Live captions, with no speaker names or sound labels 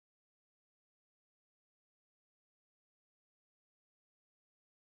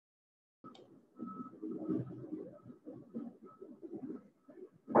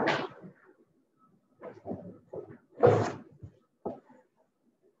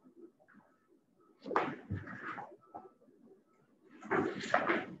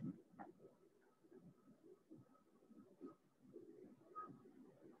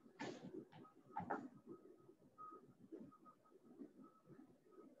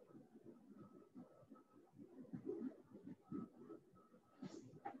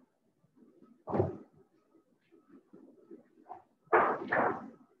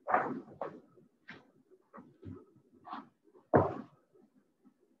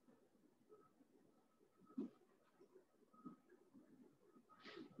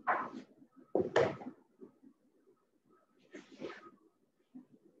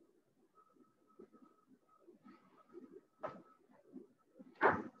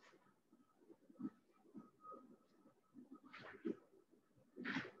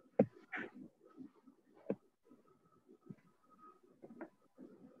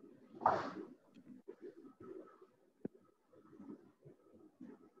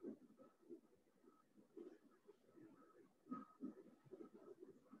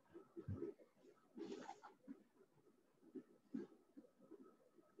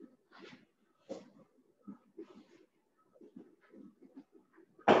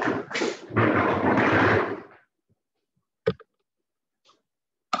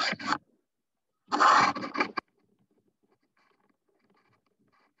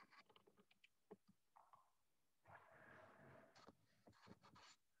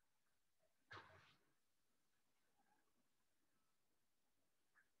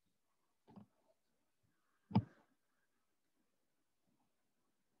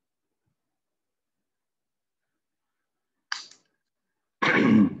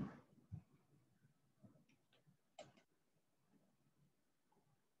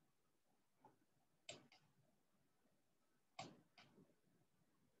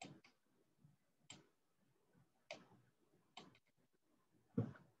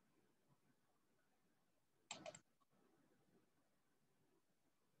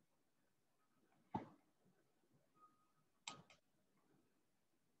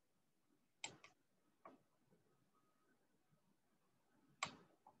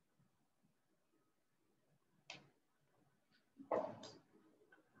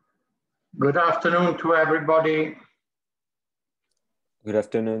Good afternoon to everybody. Good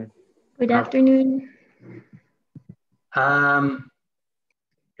afternoon. Good afternoon. Galea,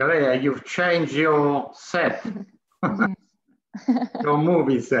 you've changed your set, your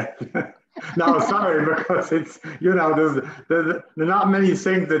movie set. No, sorry, because it's, you know, there's not many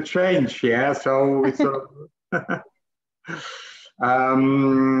things that change here, so it's sort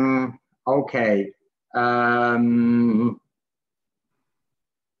of, okay.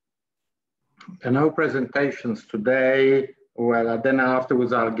 No presentations today. Well, then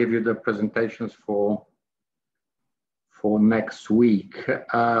afterwards I'll give you the presentations for next week.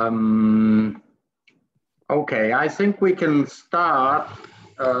 Okay, I think we can start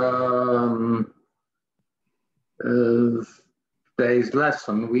today's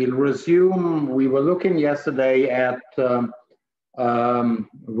lesson. We'll resume. We were looking yesterday at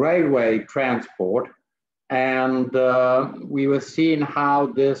railway transport, and we were seeing how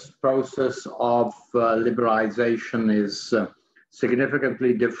this process of liberalization is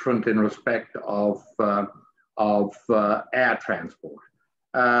significantly different in respect of air transport.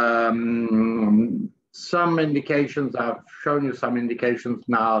 Some indications, I've shown you some indications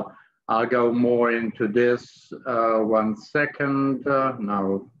now. I'll go more into this. 1 second.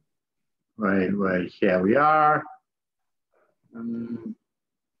 Now, railway, here we are.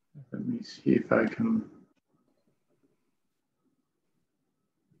 Let me see if I can.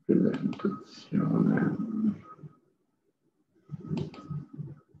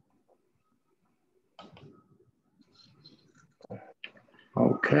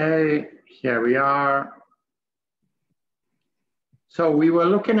 Okay, here we are. So we were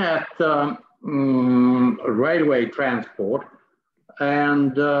looking at railway transport,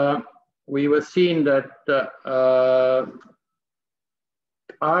 and we were seeing that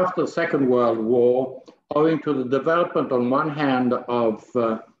after the Second World War, owing to the development on one hand of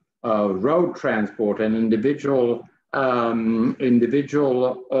road transport and individual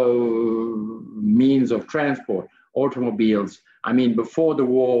means of transport, automobiles. I mean, before the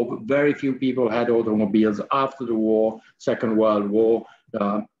war, very few people had automobiles. After the war, Second World War,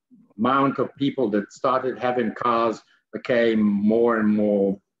 the amount of people that started having cars became more and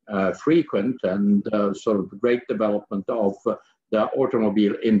more frequent, and sort of great development of the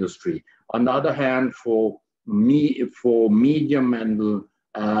automobile industry. On the other hand, for medium and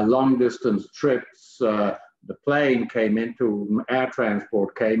long distance trips, the plane came into, air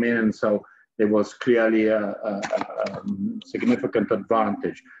transport came in, and so there was clearly a significant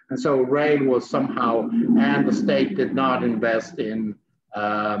advantage. And so rail was somehow, and the state did not invest in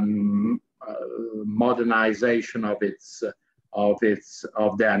modernization of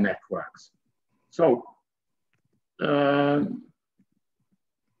their networks. So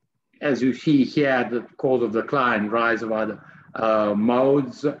as you see here, the cause of decline, rise of other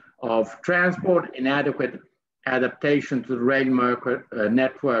modes of transport, inadequate adaptation to the rail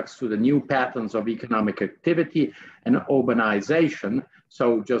networks to the new patterns of economic activity and urbanization.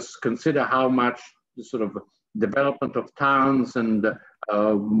 So just consider how much the sort of development of towns and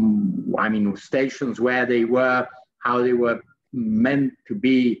I mean stations, where they were, how they were meant to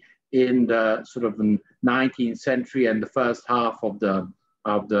be in the sort of 19th century and the first half of the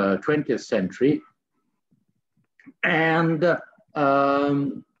 20th century. And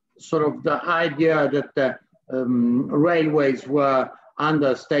sort of the idea that the railways were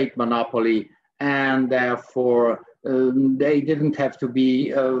under state monopoly, and therefore they didn't have to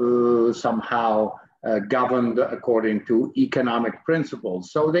be somehow governed according to economic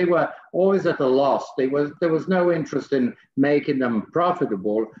principles. So they were always at a loss. There was no interest in making them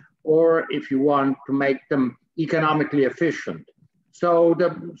profitable, or if you want, to make them economically efficient. So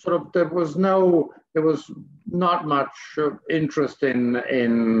there was not much interest in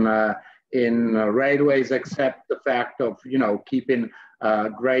railways, except the fact of, you know, keeping a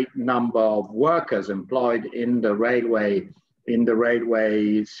great number of workers employed in the railway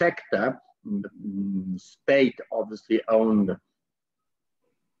sector. State obviously owned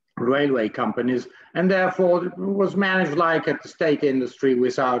railway companies, and therefore it was managed like a state industry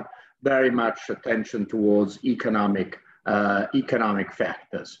without very much attention towards economic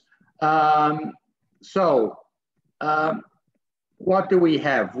factors. What do we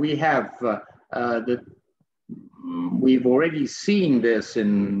have? We have we've already seen this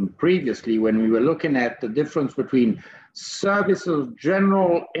previously when we were looking at the difference between services of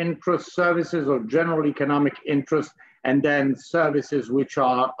general interest, services of general economic interest, and then services which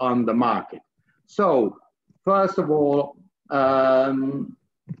are on the market. So first of all, the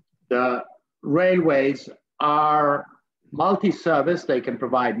railways are multi-service. They can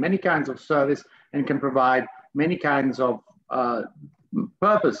provide many kinds of service and can provide many kinds of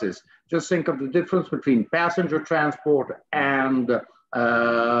purposes. Just think of the difference between passenger transport and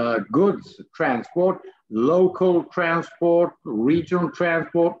goods transport, local transport, regional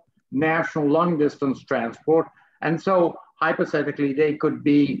transport, national long-distance transport. And so hypothetically, they could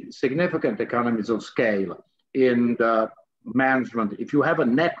be significant economies of scale in the management. If you have a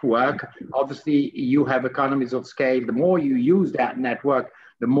network, obviously you have economies of scale. The more you use that network,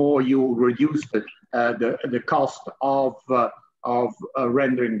 the more you reduce the cost of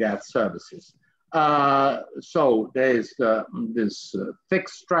rendering that services. So there's this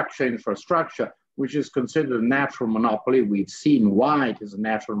fixed structure infrastructure, which is considered a natural monopoly. We've seen why it is a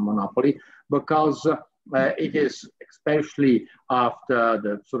natural monopoly, because it is, especially after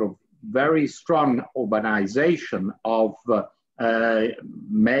the sort of very strong urbanization of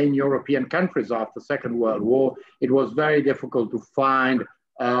main European countries after the Second World War, it was very difficult to find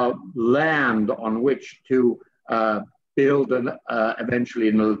land on which to build eventually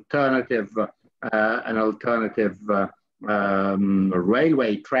an alternative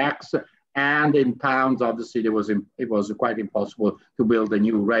railway tracks. And in towns, obviously, it was quite impossible to build a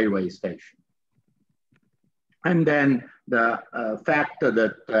new railway station. And then the fact that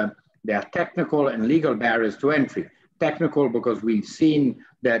there are technical and legal barriers to entry. Technical because we've seen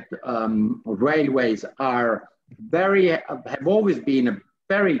that railways have always been a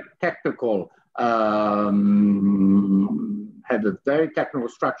very technical, had a very technical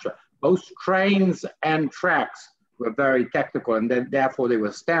structure. Both trains and tracks were very technical, and then therefore they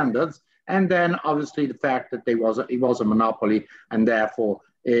were standards. And then obviously the fact that it was a monopoly, and therefore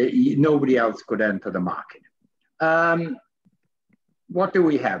nobody else could enter the market. What do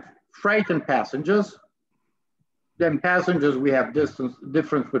we have? Freight and passengers. Then passengers, we have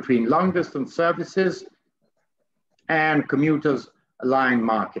difference between long distance services and commuters line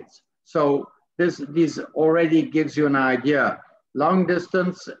markets. So this already gives you an idea. Long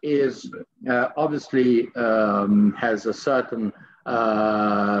distance is obviously has a certain,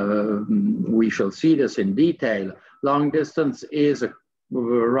 we shall see this in detail. Long distance is a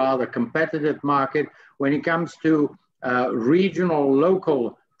rather competitive market. When it comes to regional,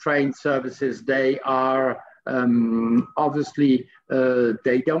 local train services, they are obviously, there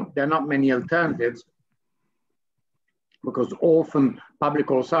are not many alternatives, because often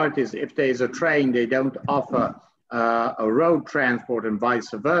public authorities, if there's a train, they don't offer a road transport and vice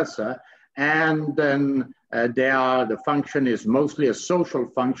versa. And then the function is mostly a social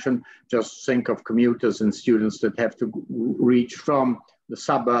function. Just think of commuters and students that have to reach from the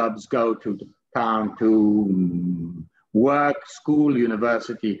suburbs, go to the town to work, school,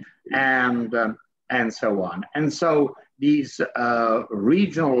 university, and so on. And so these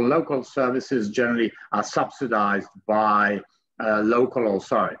regional local services generally are subsidized by local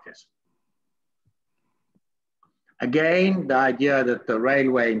authorities. Again, the idea that the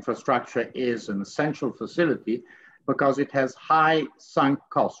railway infrastructure is an essential facility because it has high sunk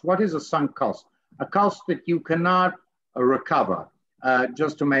costs. What is a sunk cost? A cost that you cannot recover.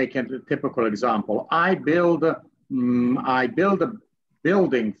 Just to make a typical example, I build a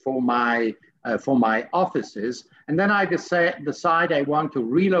building for my offices, and then I decide I want to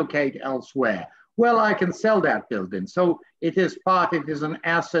relocate elsewhere. Well, I can sell that building. So it is an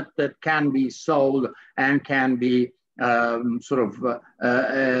asset that can be sold and can be can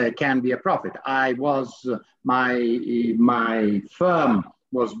be a profit. My firm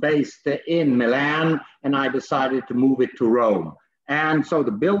was based in Milan, and I decided to move it to Rome. And so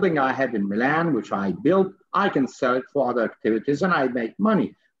the building I had in Milan, which I built, I can sell it for other activities and I make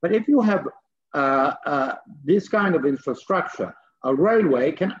money. But if you have this kind of infrastructure, a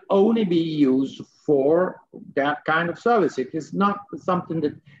railway can only be used for that kind of service. It is not something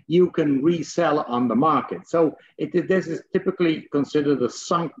that you can resell on the market. So this is typically considered a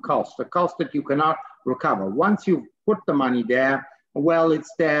sunk cost, a cost that you cannot recover. Once you put the money there, well,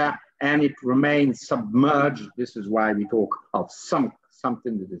 it's there and it remains submerged. This is why we talk of sunk,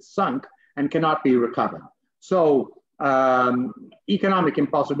 something that is sunk and cannot be recovered. So economic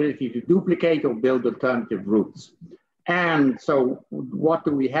impossibility to duplicate or build alternative routes. And so what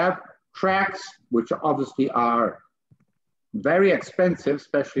do we have? Tracks, which obviously are very expensive,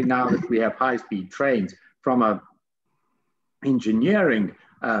 especially now that we have high-speed trains from an engineering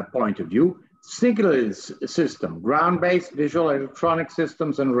point of view. Signal system, ground-based visual electronic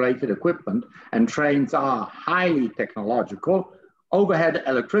systems and related equipment, and trains are highly technological. Overhead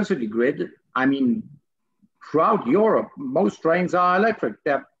electricity grid, I mean, throughout Europe, most trains are electric.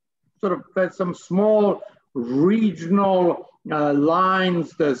 They're there's some small regional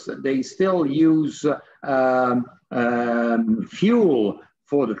lines. They still use fuel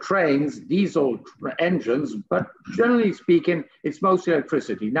for the trains, diesel engines, but generally speaking, it's mostly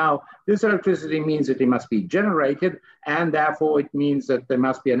electricity. Now, this electricity means that it must be generated, and therefore it means that there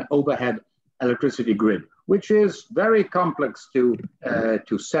must be an overhead electricity grid, which is very complex to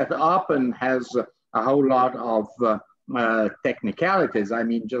set up and has a whole lot of technicalities. I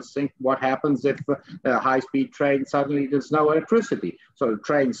mean, just think what happens if a high-speed train suddenly there's no electricity. So the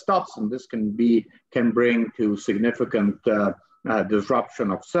train stops, and this can bring to significant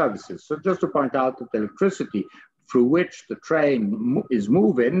disruption of services. So just to point out that the electricity through which the train is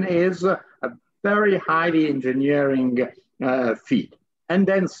moving is a very highly engineering feat. And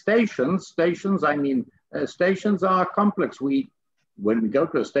then stations are complex. When we go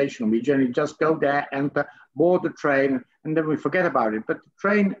to a station, we generally just go there, enter, board the train, and then we forget about it. But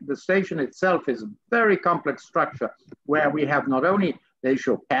the station itself is a very complex structure where we have not only they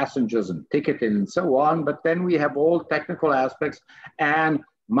show passengers and ticketing and so on, but then we have all technical aspects and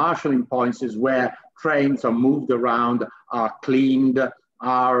marshalling points is where trains are moved around, are cleaned,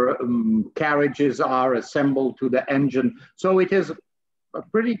 our carriages are assembled to the engine. So it is a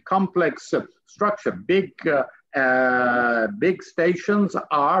pretty complex structure. Big stations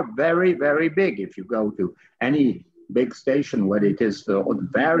are very, very big. If you go to any big station, whether it is the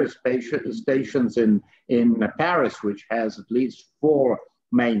various stations in Paris, which has at least 4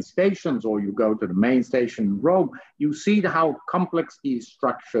 main stations, or you go to the main station in Rome, you see how complex these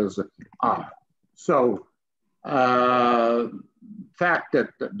structures are. So fact that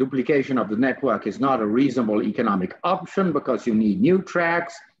the duplication of the network is not a reasonable economic option because you need new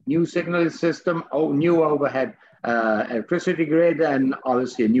tracks, new signal system, new overhead electricity grid, and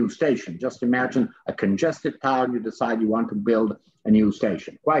obviously a new station. Just imagine a congested town, you decide you want to build a new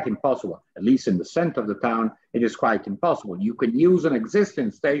station. Quite impossible. At least in the center of the town, it is quite impossible. You can use an existing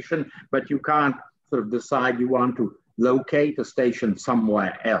station, but you can't sort of decide you want to locate a station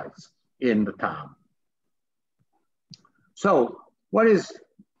somewhere else in the town. So what is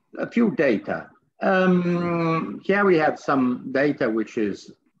a few data? Here we have some data which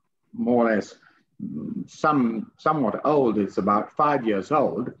is more or less somewhat old. It's about 5 years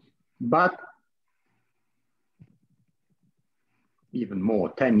old, but even more,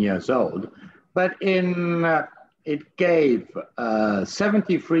 10 years old. But it gave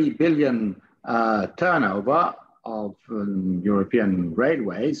 73 billion turnover of European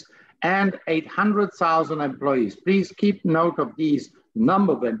railways and 800,000 employees. Please keep note of these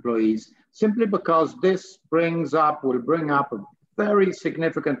number of employees, simply because this will bring up a very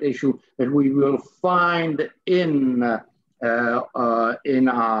significant issue that we will find in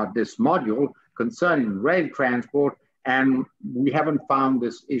this module concerning rail transport, and we haven't found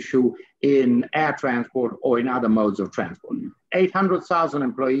this issue in air transport or in other modes of transport. 800,000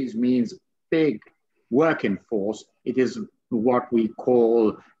 employees means big working force. It is what we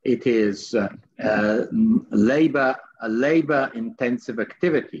call, it is a labor-intensive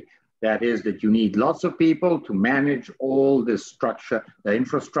activity. That is that you need lots of people to manage all this structure, the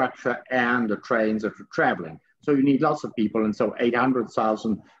infrastructure and the trains that are traveling. So you need lots of people, and so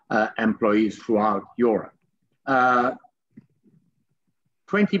 800,000 employees throughout Europe.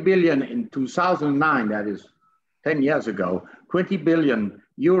 20 billion in 2009, that is 10 years ago, 20 billion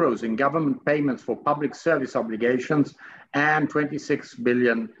euros in government payments for public service obligations and 26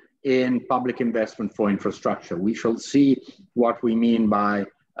 billion in public investment for infrastructure. We shall see what we mean by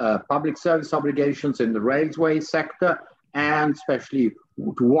public service obligations in the railway sector, and especially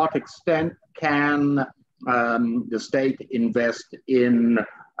to what extent can the state invest in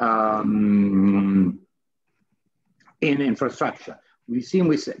infrastructure. We've seen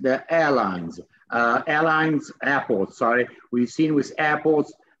with the airports, sorry. We've seen with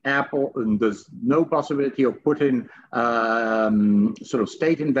airports, there's no possibility of putting sort of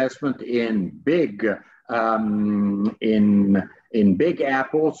state investment in big in big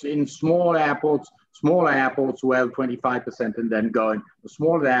airports. In small airports, well, 25%, and then going the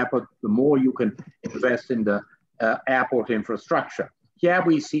smaller the airport, the more you can invest in the airport infrastructure. Here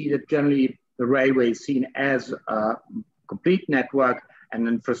we see that generally the railway is seen as a complete network, and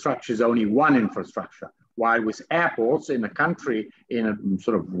infrastructure is only one infrastructure. While with airports in a country, in a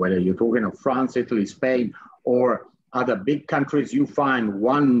sort of, whether you're talking of France, Italy, Spain, or other big countries, you find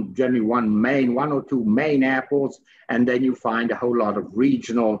generally one or two main airports, and then you find a whole lot of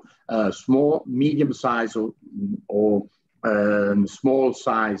regional, small, medium-sized or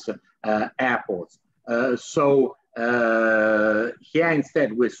small-size airports. Here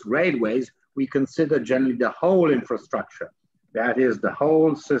instead with railways, we consider generally the whole infrastructure. That is the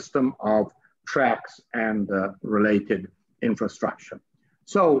whole system of tracks and related infrastructure.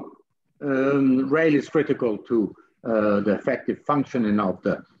 So rail is critical to the effective functioning of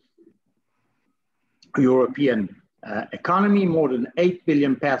the European economy. More than 8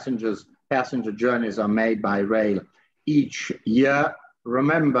 billion passenger journeys are made by rail each year.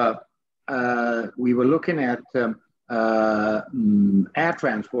 Remember, we were looking at air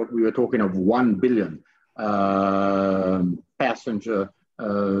transport. We were talking of 1 billion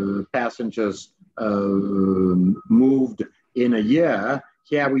passengers moved in a year.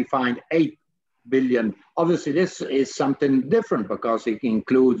 Here we find 8 billion. Obviously, this is something different because it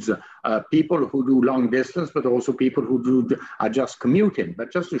includes people who do long distance, but also people who are just commuting.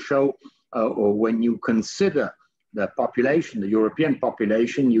 But just to show, or when you consider the population, the European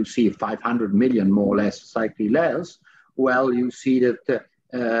population, you see 500 million, more or less, slightly less. Well, you see that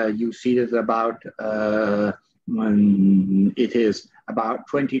about it is about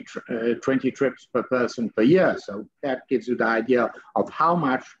 20 trips per person per year. So that gives you the idea of how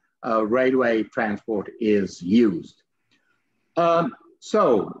much railway transport is used.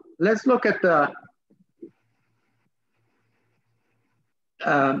 So let's look at the,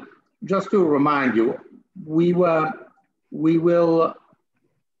 just to remind you, we will,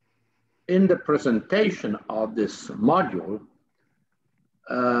 in the presentation of this module,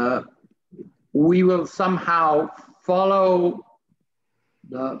 we will somehow follow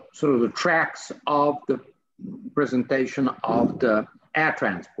the sort of the tracks of the presentation of the air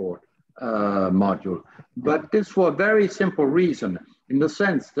transport module. But this for a very simple reason, in the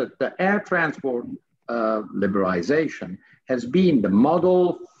sense that the air transport liberalization has been the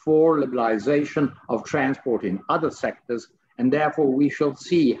model for liberalization of transport in other sectors, and therefore we shall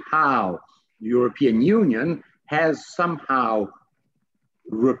see how the European Union has somehow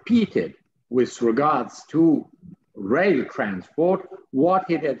repeated with regards to rail transport what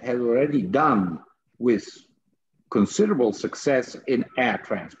it has already done with considerable success in air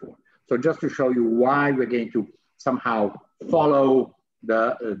transport. So just to show you why we're going to somehow follow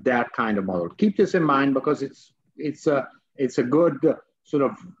that kind of model. Keep this in mind because it's a good sort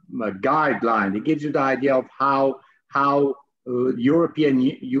of guideline. It gives you the idea of how European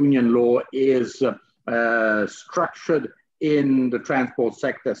Union law is structured in the transport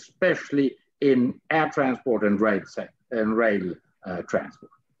sector, especially in air transport and rail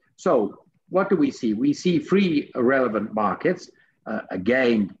transport. So what do we see? We see three relevant markets.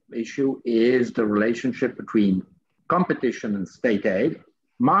 Again, the issue is the relationship between competition and state aid.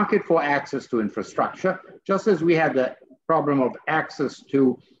 Market for access to infrastructure, just as we had the problem of access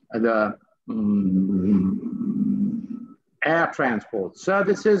to the air transport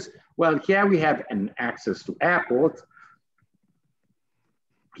services. Well, here we have an access to airports.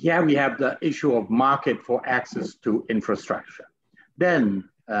 Here we have the issue of market for access to infrastructure. Then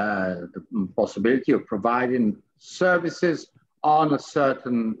the possibility of providing services on a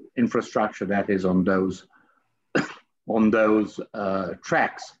certain infrastructure that is on those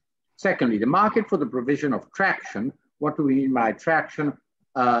tracks. Secondly, the market for the provision of traction. What do we mean by traction?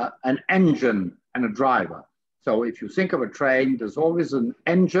 An engine and a driver. So if you think of a train, there's always an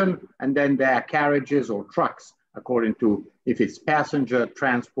engine and then there are carriages or trucks, according to if it's passenger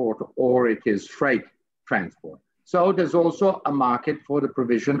transport or it is freight transport. So there's also a market for the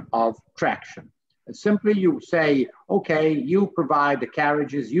provision of traction. And simply you say, okay, you provide the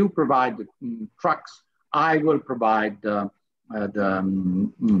carriages, you provide the trucks, I will provide the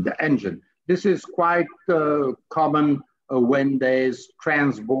engine. This is quite common when there's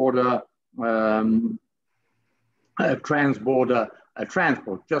transport.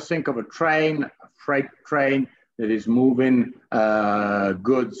 Just think of a train, a freight train that is moving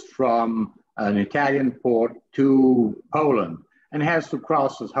goods from an Italian port to Poland and has to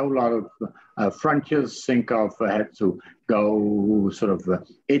cross a whole lot of frontiers. Think of had to go sort of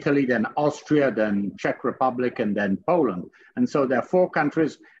Italy, then Austria, then Czech Republic, and then Poland. And so there are 4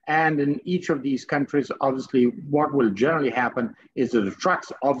 countries, and in each of these countries, obviously, what will generally happen is that the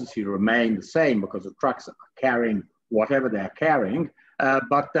trucks obviously remain the same because the trucks are carrying whatever they're carrying,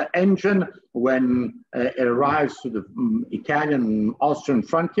 but the engine, when it arrives to the Italian-Austrian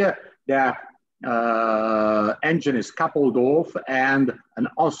frontier, their engine is coupled off and an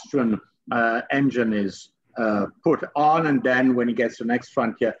Austrian engine is put on, and then when it gets to the next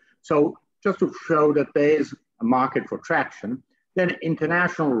frontier. So just to show that there is a market for traction, then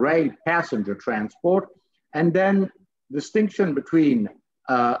international rail passenger transport, and then distinction between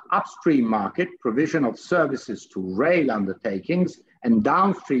upstream market, provision of services to rail undertakings, and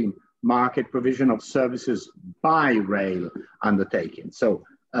downstream market, provision of services by rail undertakings. So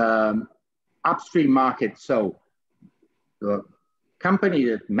upstream market, so the company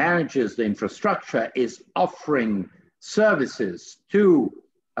that manages the infrastructure is offering services to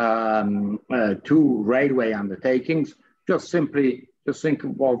to railway undertakings. Just think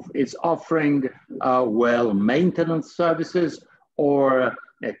of its offering well maintenance services or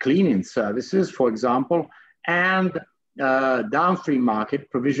cleaning services, for example, and downstream market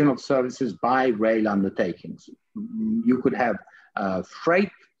provision of services by rail undertakings. You could have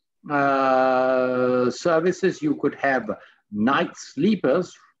freight services, you could have night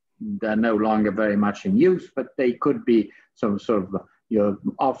sleepers. They're no longer very much in use, but they could be some sort of, you're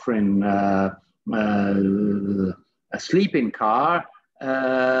offering a sleeping car,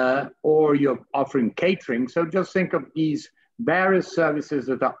 or you're offering catering. So just think of these various services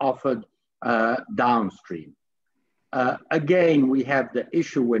that are offered downstream. Again, we have the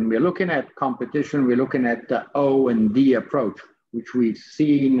issue when we're looking at competition, we're looking at the O&D approach, which we've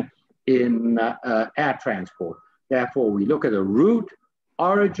seen in air transport. Therefore, we look at a route,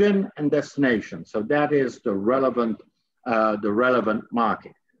 origin, and destination. So that is the relevant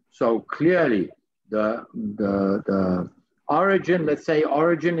market. So clearly, the origin, let's say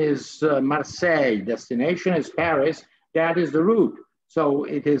origin is Marseille, destination is Paris, that is the route. So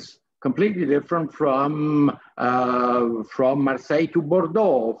it is completely different from Marseille to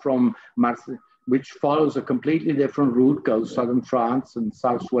Bordeaux, from Marseille, which follows a completely different route, goes southern France and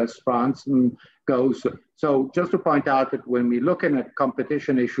southwest France, and goes. So just to point out that when we're looking at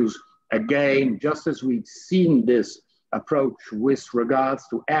competition issues, again, just as we've seen this approach with regards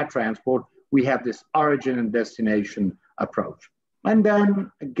to air transport, we have this origin and destination approach. And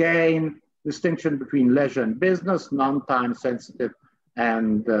then again, distinction between leisure and business, non-time sensitive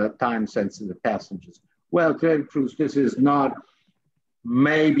and time-sensitive passengers. Well, to tell you the truth, this is not,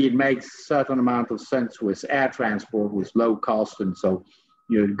 maybe it makes a certain amount of sense with air transport, with low cost, and so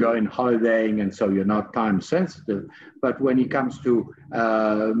you're going holidaying, and so you're not time-sensitive. But when it comes to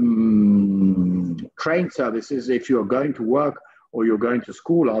train services, if you're going to work or you're going to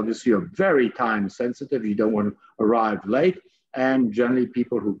school, obviously you're very time-sensitive. You don't want to arrive late. And generally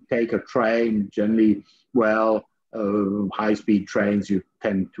people who take a train, generally, well, high-speed trains, you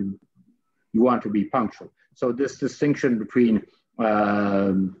want to be punctual. So this distinction between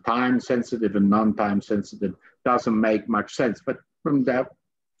time-sensitive and non-time-sensitive doesn't make much sense. But from that,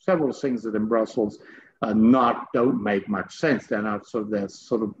 several things that in Brussels don't make much sense. They're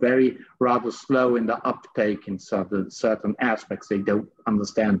sort of very rather slow in the uptake in certain aspects. They don't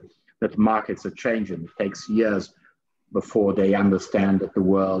understand that markets are changing. It takes years before they understand that the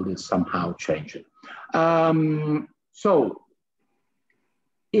world is somehow changing.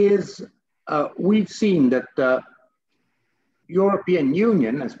 We've seen that the European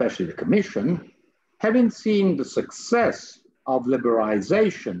Union, especially the Commission, having seen the success of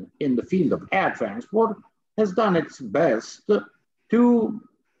liberalization in the field of air transport, has done its best to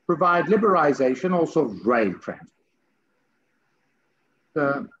provide liberalization also of rail transport.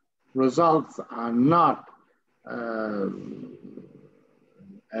 The results are not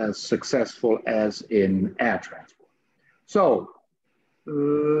as successful as in air transport. So,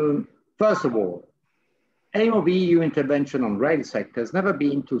 first of all, aim of EU intervention on rail sector has never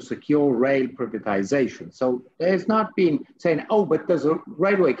been to secure rail privatization. So there's not been saying, oh, but there's a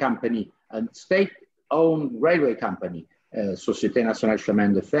railway company, a state-owned railway company, Société Nationale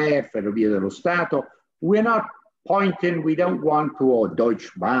Chemin de Fer, Ferrovie dello Stato. We're not pointing, we don't want to, or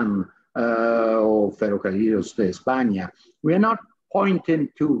Deutsche Bahn, or Ferrocarriles de España. We're not pointing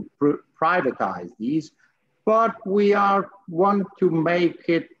to privatize these, but we want to make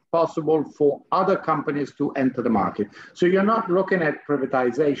it possible for other companies to enter the market. So you're not looking at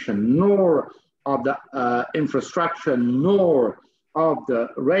privatization, nor of the infrastructure, nor of the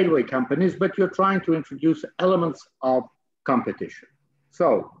railway companies, but you're trying to introduce elements of competition.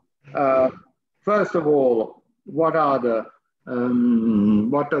 So first of all, what does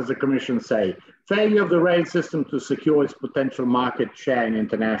the Commission say? Failure of the rail system to secure its potential market share in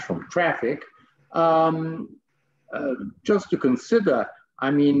international traffic. Just to consider,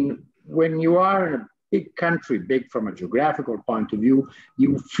 I mean, when you are in a big country, big from a geographical point of view,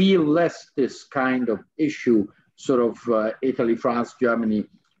 you feel less this kind of issue, sort of Italy, France, Germany,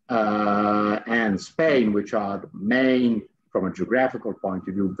 and Spain, which are the main, from a geographical point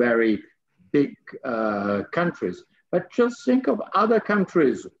of view, very big countries. But just think of other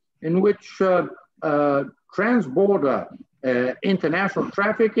countries in which transborder international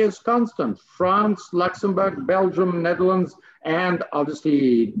traffic is constant. France, Luxembourg, Belgium, Netherlands, and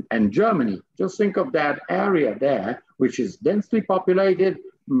obviously, and Germany. Just think of that area there, which is densely populated,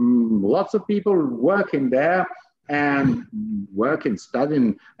 lots of people working there, and working,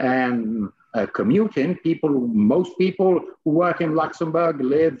 studying, and commuting. Most people who work in Luxembourg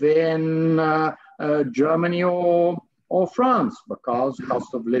live in Germany or or France, because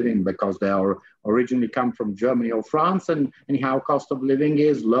cost of living, because they are originally come from Germany or France, and anyhow cost of living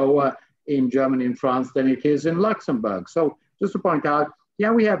is lower in Germany and France than it is in Luxembourg. So just to point out,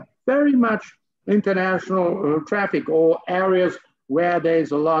 yeah, we have very much international traffic, or areas where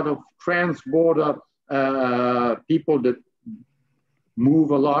there's a lot of trans-border people that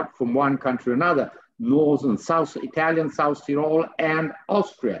move a lot from one country to another. North and South, Italian, South Tyrol, and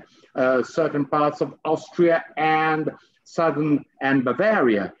Austria. Certain parts of Austria and southern and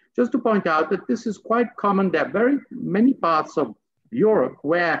Bavaria. Just to point out that this is quite common. There are very many parts of Europe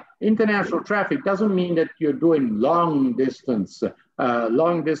where international traffic doesn't mean that you're doing long distance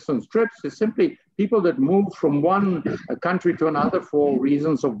trips. It's simply people that move from one country to another for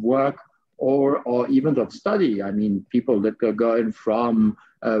reasons of work or even of study. I mean, people that are going from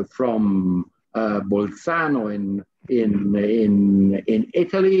Bolzano in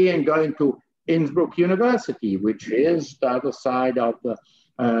Italy and going to Innsbruck University, which is the other side of the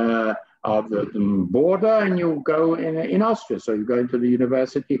border, and you go in Austria. So you go into the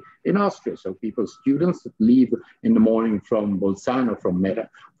university in Austria. So students that leave in the morning from Bolzano, from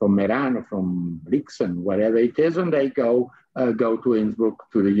Merano, from Brixen, whatever it is, and they go to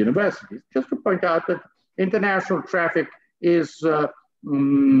Innsbruck to the university. Just to point out that international traffic is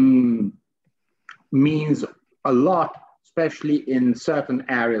means a lot, especially in certain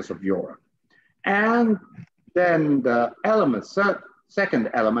areas of Europe. And then the second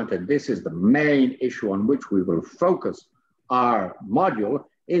element, and this is the main issue on which we will focus our module,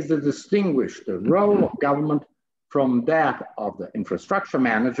 is to distinguish the role of government from that of the infrastructure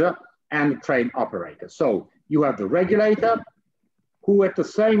manager and the train operator. So you have the regulator, who at the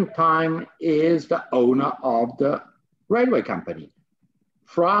same time is the owner of the railway company.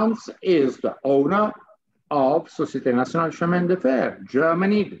 France is the owner of Société Nationale Chemin de Fer.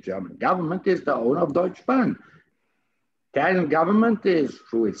 Germany, the German government, is the owner of Deutsche Bahn. Italian government is,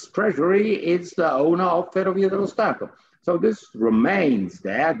 through its treasury, is the owner of Ferrovie dello Stato. So this remains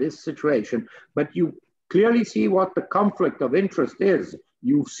there, this situation, but you clearly see what the conflict of interest is.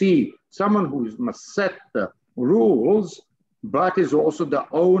 You see someone who must set the rules, but is also the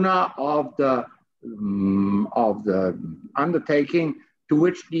owner of the undertaking to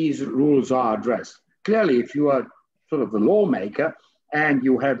which these rules are addressed. Clearly, if you are sort of the lawmaker and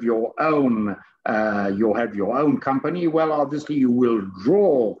you have your own company, well, obviously you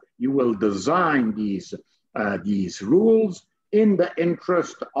will design these rules in the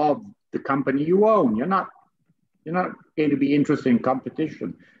interest of the company you own. You're not going to be interested in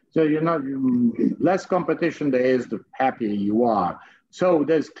competition. So less competition there is, the happier you are. So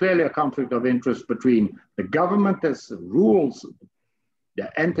there's clearly a conflict of interest between the government as the rules, the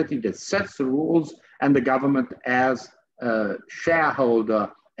entity that sets the rules, and the government as a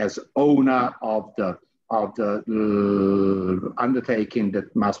shareholder, as owner of the undertaking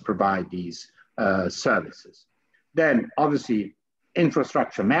that must provide these services. Then obviously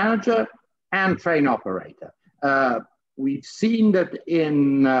infrastructure manager and train operator. We've seen that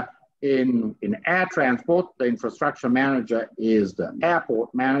in air transport, the infrastructure manager is the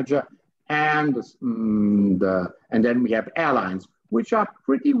airport manager, and then we have airlines, which are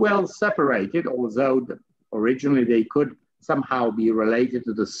pretty well separated, although originally they could somehow be related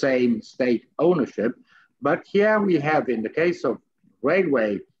to the same state ownership. But here we have, in the case of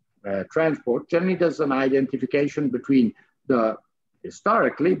railway transport, generally there's an identification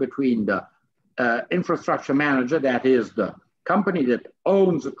historically between the infrastructure manager, that is the company that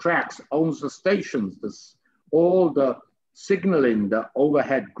owns the tracks, owns the stations, all the signaling, the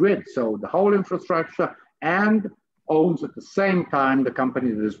overhead grid, so the whole infrastructure, and owns at the same time the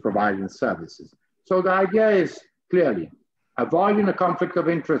company that is providing services. So the idea is clearly avoiding a conflict of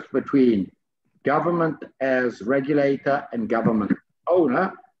interest between government as regulator and government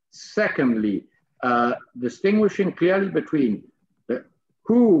owner. Secondly, distinguishing clearly between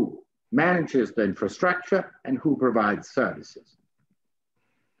who manages the infrastructure and who provides services.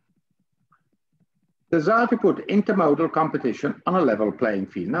 Desire to put intermodal competition on a level playing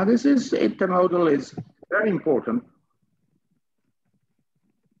field. Now intermodal is very important.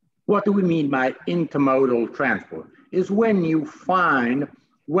 What do we mean by intermodal transport? Is when you find,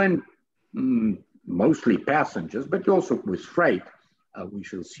 mostly passengers, but also with freight, we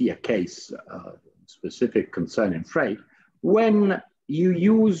shall see a case specific concerning freight, when you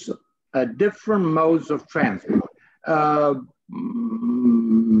use different modes of transport.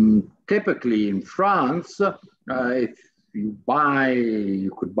 Typically in France, if you buy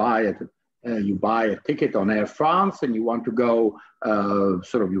a ticket on Air France and you want to go,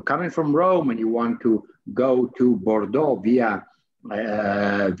 you're coming from Rome and you want to go to Bordeaux via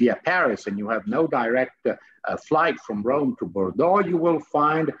via Paris and you have no direct flight from Rome to Bordeaux, you will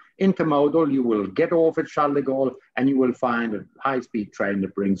find intermodal. You will get off at Charles de Gaulle and you will find a high-speed train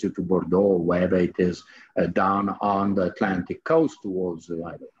that brings you to Bordeaux, wherever it is, down on the Atlantic coast towards, I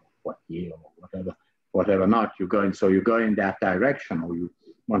don't know what year or whatever not you're going. So you're going that direction, or you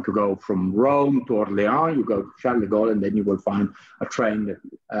want to go from Rome to Orléans, you go to Charles de Gaulle, and then you will find a train,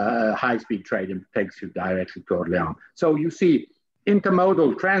 high-speed train that takes you directly to Orléans. So you see,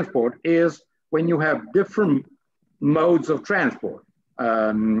 intermodal transport is when you have different modes of transport.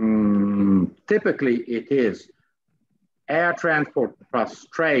 Typically, it is air transport plus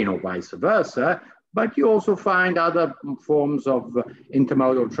train or vice versa, but you also find other forms of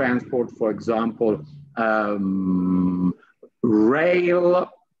intermodal transport, for example, rail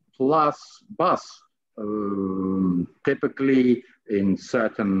plus bus. Typically in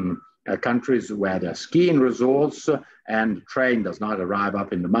certain countries where there are skiing resorts and train does not arrive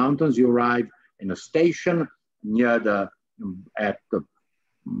up in the mountains, you arrive in a station near at the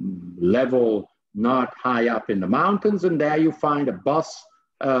level not high up in the mountains, and there you find a bus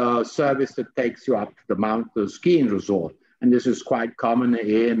service that takes you up to the skiing resort. And this is quite common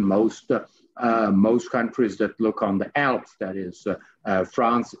in most countries that look on the Alps, that is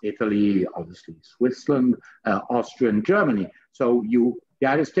France, Italy, obviously Switzerland, Austria, and Germany. So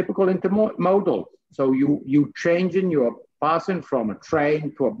that is typical intermodal. So you you're passing from a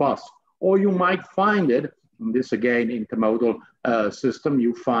train to a bus, or you might find it, in this again intermodal system,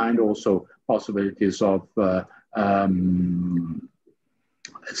 you find also possibilities of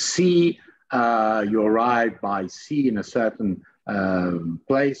sea. You arrive by sea in a certain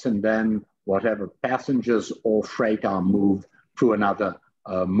place, and then whatever passengers or freight are moved to another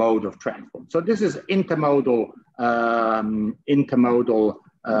mode of transport. So this is intermodal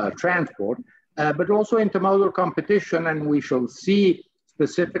transport, but also intermodal competition, and we shall see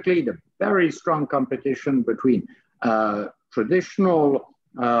specifically the very strong competition between traditional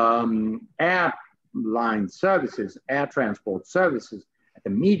airline services, air transport services at the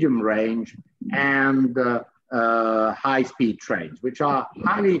medium range, and high-speed trains, which are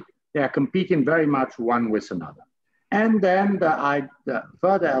they are competing very much one with another. And then the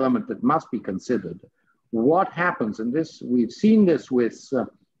further element that must be considered, what happens, and this we've seen this with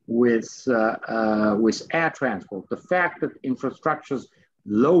air transport, the fact that infrastructures,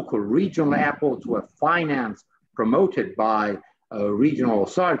 local, regional airports were financed, promoted by regional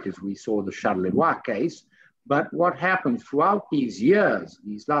authorities. We saw the Charleroi case, but what happened throughout these years,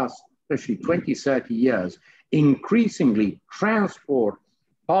 these last, especially 20, 30 years, increasingly transport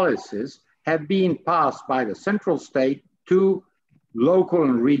policies have been passed by the central state to local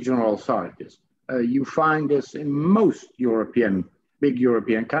and regional authorities. You find this in most big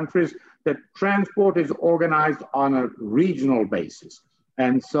European countries, that transport is organized on a regional basis.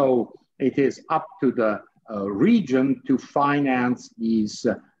 And so it is up to the region to finance these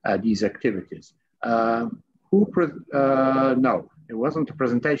activities. No, it wasn't a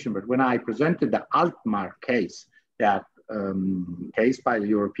presentation, but when I presented the Altmar case, that case by the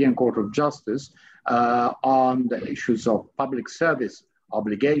European Court of Justice on the issues of public service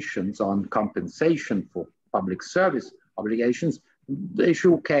obligations, on compensation for public service obligations, the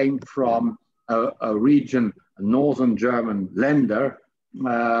issue came from a region, a northern German lender,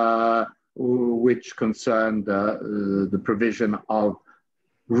 which concerned the provision of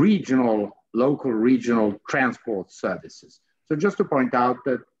local regional transport services. So just to point out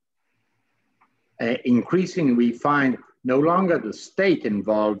that increasingly we find no longer the state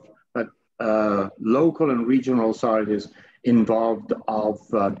involved, but local and regional authorities involved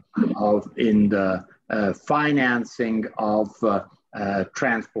in the financing of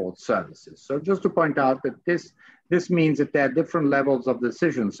transport services. So just to point out that this means that there are different levels of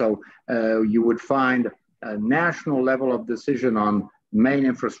decision. So you would find a national level of decision on main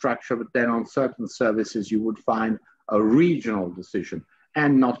infrastructure, but then on certain services you would find a regional decision.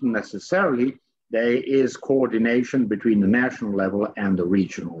 And not necessarily there is coordination between the national level and the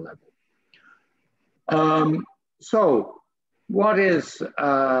regional level. So what is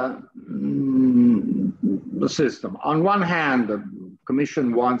the system? On one hand, the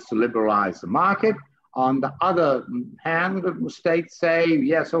Commission wants to liberalize the market. On the other hand, the states say,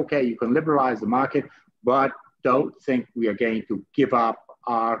 yes, okay, you can liberalize the market, but don't think we are going to give up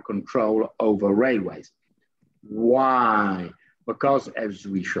our control over railways. Why? Because as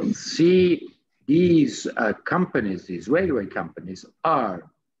we shall see, these companies, these railway companies, are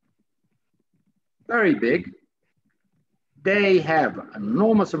very big. They have an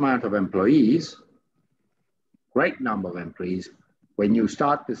enormous amount of employees, great number of employees, when you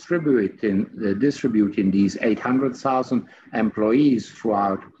start distributing these 800,000 employees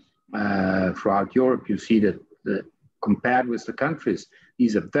throughout Europe, you see that compared with the countries,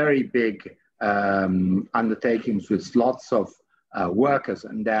 these are very big undertakings with lots of workers,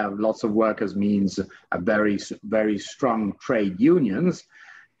 and there lots of workers means a very, very strong trade unions.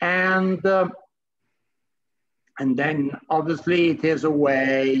 And then obviously it is a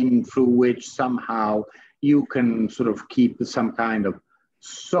way through which somehow you can sort of keep some kind of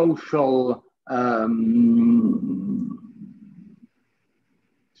social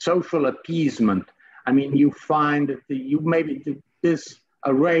social appeasement. I mean, you find that this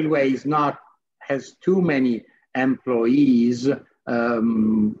railway has too many employees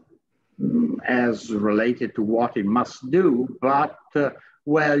as related to what it must do, but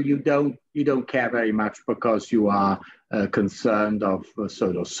well, you don't care very much because you are concerned of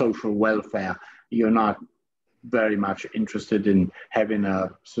sort of social welfare. You're not very much interested in having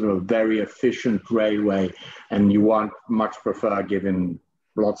a sort of very efficient railway, and you much prefer giving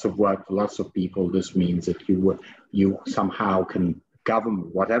lots of work to lots of people. This means that you somehow can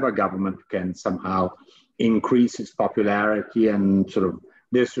whatever government can somehow increase its popularity and sort of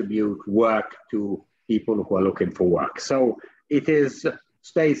distribute work to people who are looking for work. So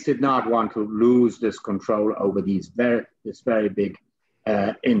states did not want to lose this control over this very big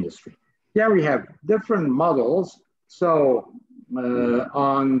industry. Here we have different models. So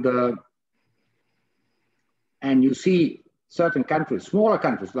and you see certain countries, smaller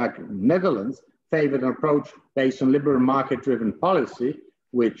countries like Netherlands, favored an approach based on liberal market-driven policy,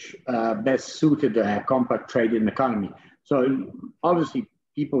 which best suited a compact trading economy. So obviously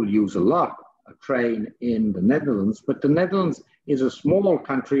people use a lot of train in the Netherlands, but the Netherlands is a small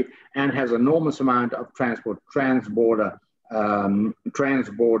country and has enormous amount of transborder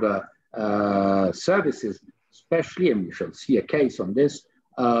services, especially, and we shall see a case on this,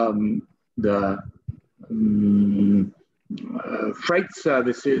 the freight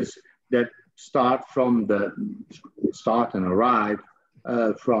services that start and arrive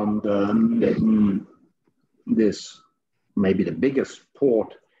from this maybe the biggest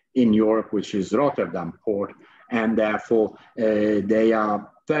port in Europe, which is Rotterdam port, and therefore they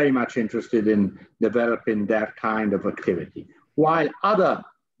are very much interested in developing that kind of activity. While other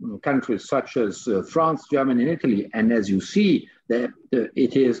countries such as France, Germany, and Italy, and as you see,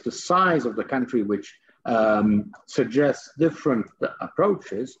 it is the size of the country which suggests different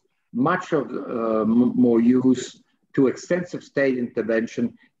approaches, much of more use to extensive state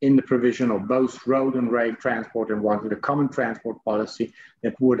intervention in the provision of both road and rail transport, and wanted a common transport policy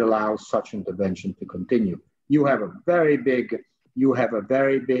that would allow such intervention to continue. You have a very big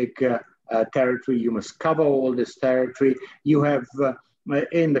territory. You must cover all this territory. You have,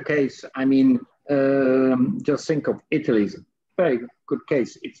 in the case, I mean, just think of Italy's very good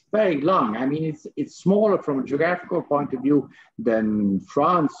case. It's very long. I mean, it's smaller from a geographical point of view than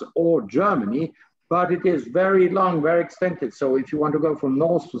France or Germany, but it is very long, very extended. So if you want to go from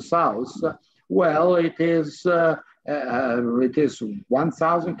north to south, well, it is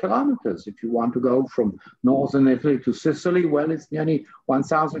 1,000 kilometers. If you want to go from northern Italy to Sicily, well, it's nearly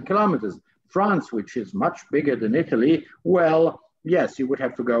 1,000 kilometers. France, which is much bigger than Italy, well, yes, you would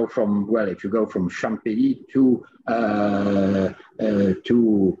have to go from, well, if you go from Champigny to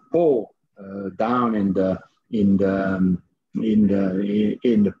Pau, down in the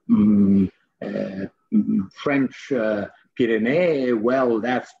French Pyrenees, well,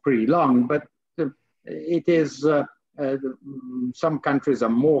 that's pretty long, but it is, some countries are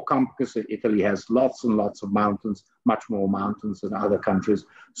more complicated. Italy has lots and lots of mountains, much more mountains than other countries.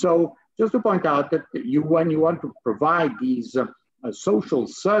 So just to point out that when you want to provide these social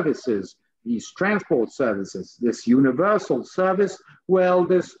services, these transport services, this universal service, well,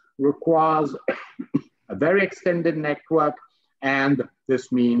 this requires a very extended network, and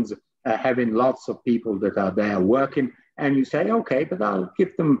this means having lots of people that are there working, and you say, okay, but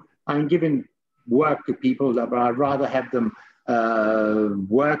I'm giving work to people that I'd rather have them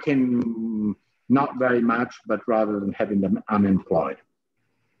working not very much, but rather than having them unemployed.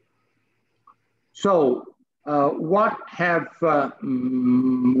 So what have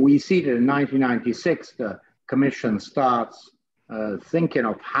we see that in 1996, the Commission starts thinking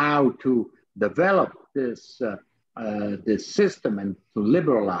of how to develop this system and to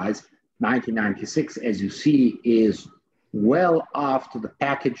liberalize. 1996, as you see, is well after the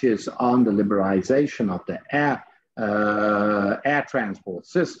packages on the liberalization of the air transport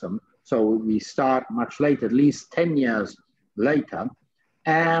system. So we start much later, at least 10 years later.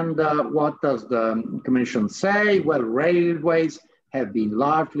 And what does the Commission say? Well, railways have been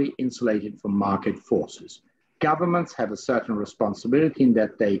largely insulated from market forces. governments have a certain responsibility in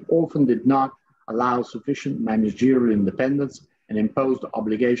that they often did not allow sufficient managerial independence and imposed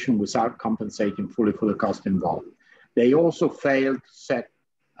obligation without compensating fully for the cost involved. They also failed to set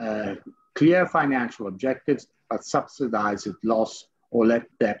clear financial objectives, but subsidized loss or let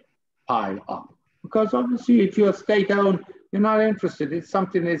debt pile up. Because obviously, if you're state-owned, you're not interested. It's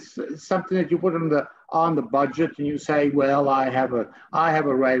something that you put on the budget, and you say, well, I have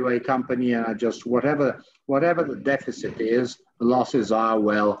a railway company, and I just whatever the deficit is, the losses are,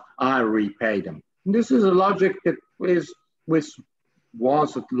 well, I repay them. And this is a logic that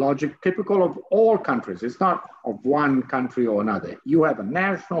was a logic typical of all countries. It's not of one country or another. You have a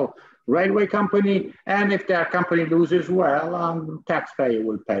national railway company, and if their company loses, well, taxpayer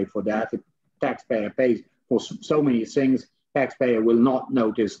will pay for that. If taxpayer pays for so many things, taxpayer will not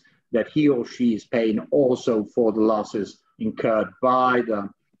notice that he or she is paying also for the losses incurred by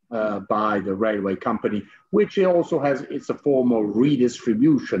the railway company, which also has, it's a form of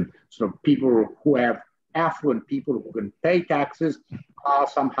redistribution. So people who have affluent people who can pay taxes are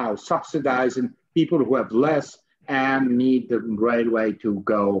somehow subsidizing people who have less and need the railway to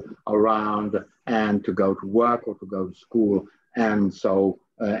go around and to go to work or to go to school, and so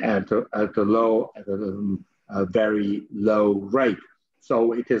at a very low rate.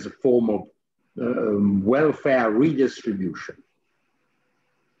 So it is a form of welfare redistribution.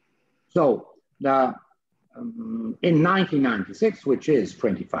 So in 1996, which is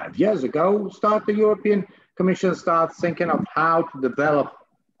 25 years ago, the European Commission starts thinking of how to develop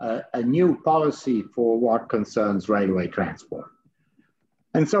a new policy for what concerns railway transport.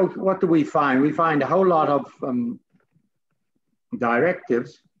 And so what do we find? We find a whole lot of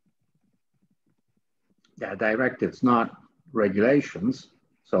directives. Yeah, directives, not regulations.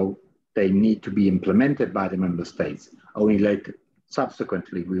 So they need to be implemented by the member states. Only later,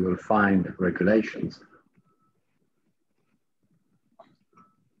 subsequently, we will find regulations.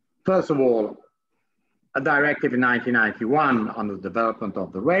 First of all, a directive in 1991 on the development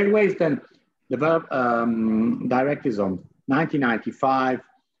of the railways, then directives on 1995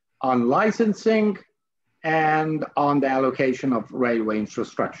 on licensing and on the allocation of railway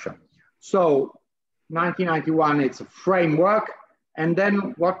infrastructure. So 1991, it's a framework. And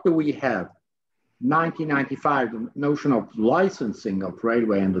then what do we have? 1995, the notion of licensing of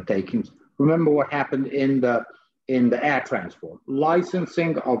railway undertakings. Remember what happened in the air transport,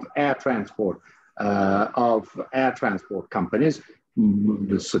 licensing of air transport companies,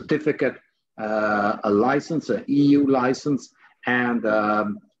 the certificate, a license, an EU license, and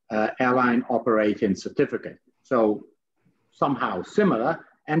airline operating certificate. So somehow similar,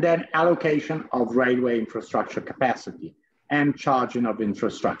 and then allocation of railway infrastructure capacity and charging of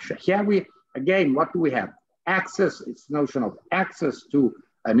infrastructure. Here we, again, what do we have? Access, it's notion of access to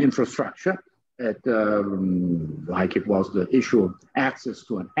an infrastructure, like it was the issue of access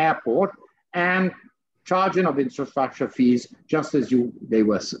to an airport, and charging of infrastructure fees, just as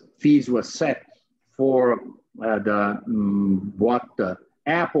fees were set for what the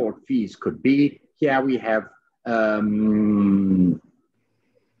airport fees could be. Here we have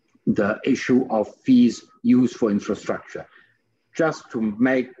the issue of fees used for infrastructure. Just to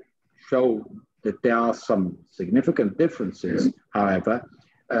show that there are some significant differences, however,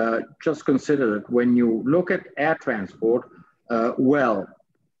 just consider that when you look at air transport, well,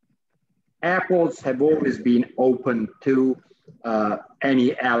 airports have always been open to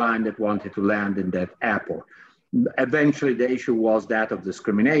any airline that wanted to land in that airport. Eventually, the issue was that of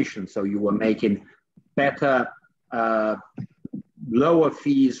discrimination. So you were making better, lower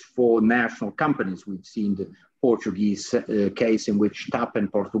fees for national companies. We've seen the Portuguese case in which TAP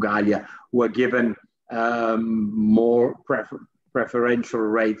and Portugalia were given more preferential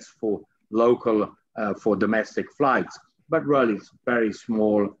rates for local, for domestic flights, but really it's very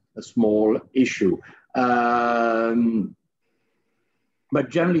a small issue. But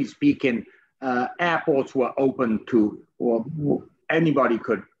generally speaking, airports were open to, or anybody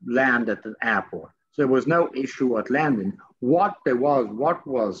could land at an airport. So there was no issue at landing. What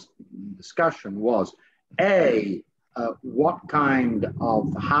was discussion was, what kind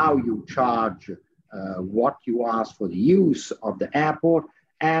of, how you charge, what you ask for the use of the airport,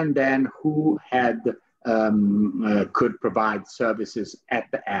 and then who had could provide services at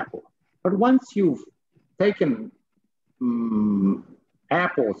the airport. But once you've taken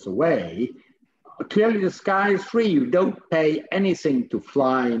airports away, clearly the sky is free. You don't pay anything to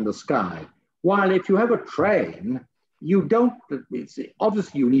fly in the sky. While if you have a train, you don't,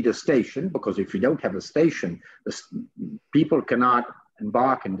 obviously you need a station, because if you don't have a station, people cannot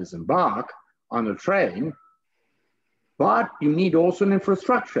embark and disembark on a train, but you need also an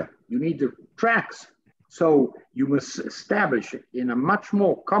infrastructure. You need the tracks. So you must establish in a much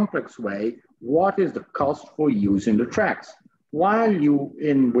more complex way what is the cost for using the tracks. While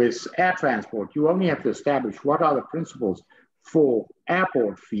with air transport, you only have to establish what are the principles for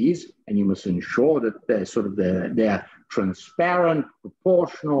airport fees, and you must ensure that they're transparent,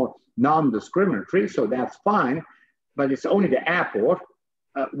 proportional, non-discriminatory. So that's fine, but it's only the airport.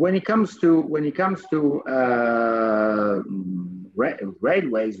 When it comes to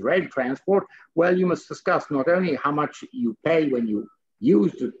railways, rail transport, well, you must discuss not only how much you pay when you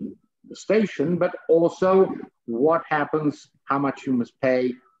use the station, but also what happens, how much you must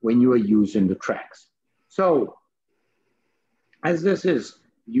pay when you are using the tracks. So, as this is,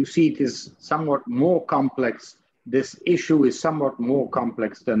 you see it is somewhat more complex. This issue is somewhat more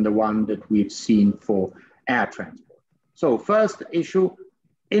complex than the one that we've seen for air transport. So, first issue,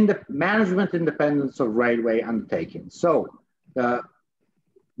 in the management independence of railway undertakings. So, the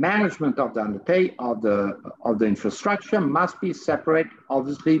management of the infrastructure must be separate,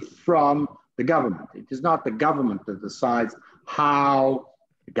 obviously, from the government. It is not the government that decides how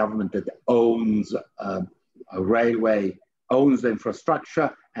the government that owns a railway owns the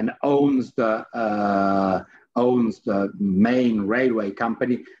infrastructure and owns the main railway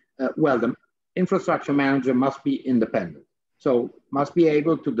company. Well, the infrastructure manager must be independent, so must be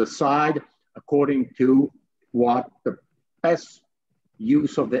able to decide according to what the best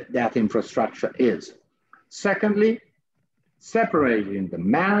use of that infrastructure is. Secondly, separating the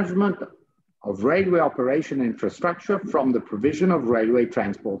management of railway operation infrastructure from the provision of railway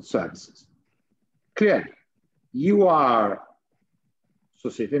transport services. Clearly, you are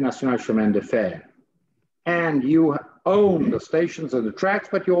Société Nationale Chemin de Fer, and you own the stations and the tracks,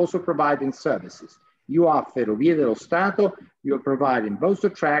 but you're also providing services. You are Ferrovie dello Stato, you're providing both the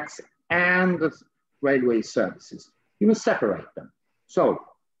tracks and the railway services. You must separate them. So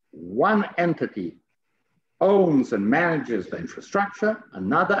one entity owns and manages the infrastructure,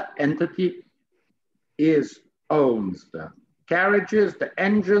 another entity owns the carriages, the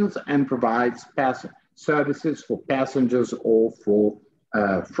engines, and provides services for passengers or for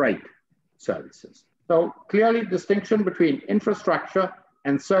freight services. So clearly distinction between infrastructure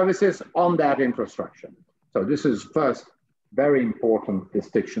and services on that infrastructure. So this is first very important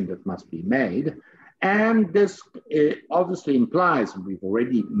distinction that must be made. And this obviously implies, and we've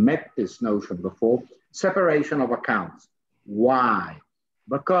already met this notion before, separation of accounts. Why?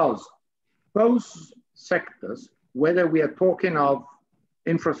 Because both sectors, whether we are talking of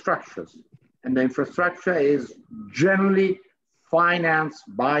infrastructures, and the infrastructure is generally financed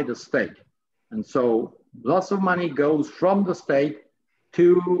by the state. And so lots of money goes from the state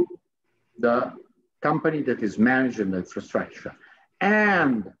to the company that is managing the infrastructure.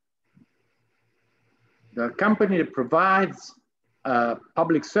 And the company that provides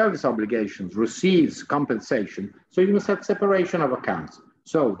public service obligations receives compensation. So you must have separation of accounts.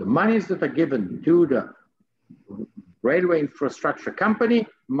 So the monies that are given to the railway infrastructure company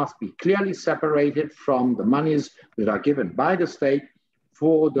must be clearly separated from the monies that are given by the state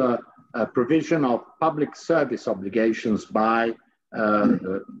for the provision of public service obligations by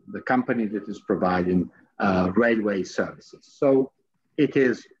the company that is providing railway services. So it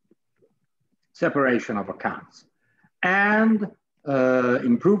is separation of accounts. And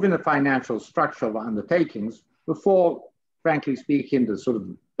improving the financial structure of undertakings. Before, frankly speaking, the sort of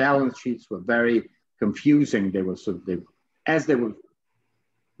balance sheets were very confusing. They were there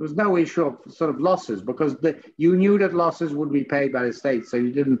was no issue of sort of losses because you knew that losses would be paid by the state, so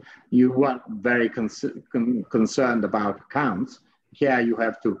you weren't very concerned about accounts. Here you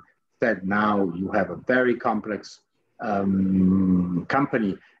have to said now you have a very complex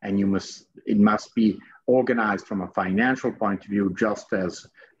company, and it must be organized from a financial point of view, just as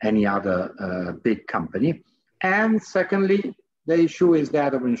any other big company. And secondly, the issue is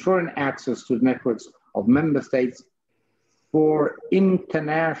that of ensuring access to networks of member states for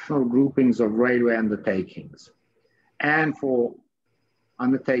international groupings of railway undertakings and for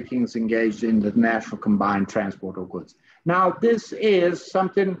undertakings engaged in the national combined transport of goods. Now, this is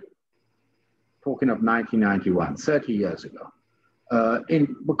something, talking of 1991, 30 years ago,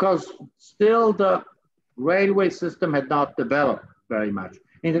 because still the railway system had not developed very much.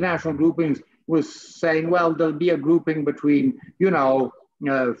 International groupings was saying, well, there'll be a grouping between,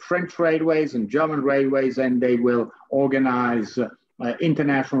 French railways and German railways, and they will organize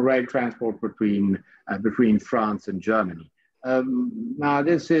international rail transport between France and Germany. Now,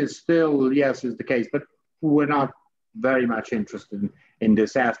 this is still, yes, is the case, but we're not very much interested in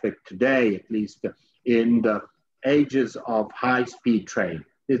this aspect today, at least in the ages of high-speed train.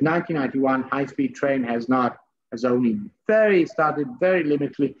 This 1991 high-speed train has only started very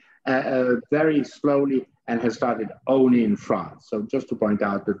limitedly very slowly and has started only in France. So just to point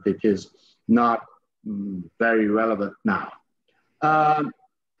out that it is not very relevant now.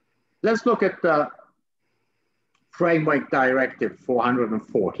 Let's look at the Framework Directive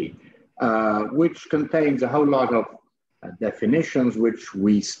 440, which contains a whole lot of definitions which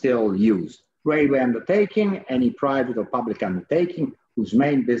we still use. Railway undertaking, any private or public undertaking whose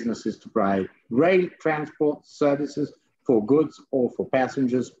main business is to provide rail transport services for goods or for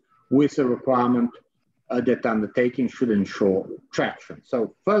passengers, with a requirement that undertaking should ensure traction.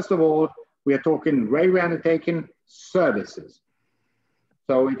 So first of all, we are talking railway undertaking services.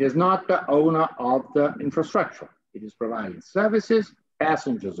 So it is not the owner of the infrastructure. It is providing services,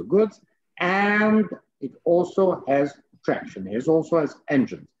 passengers or goods, and it also has traction. It also has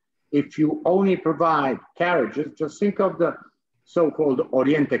engines. If you only provide carriages, just think of the so-called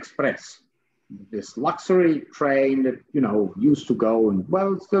Orient Express, this luxury train that, you know, used to go and,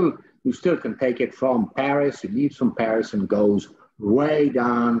 well, you still can take it from Paris. It leaves from Paris and goes way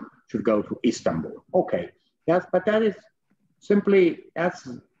down, should go to Istanbul. Okay, but that is simply,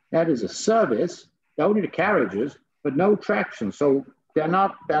 that is a service, only the carriages, but no traction. So they're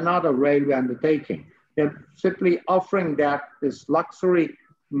not a railway undertaking. They're simply offering this luxury,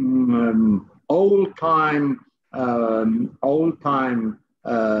 old-time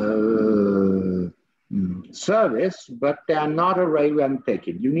service, but they're not a railway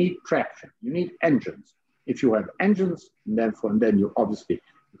undertaking. You need traction. You need engines. If you have engines, then you obviously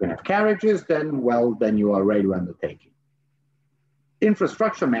you can have carriages. Then you are a railway undertaking.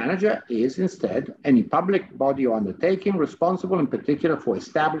 Infrastructure manager is instead any public body or undertaking responsible in particular for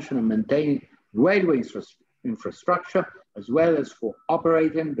establishing and maintaining railway infrastructure, as well as for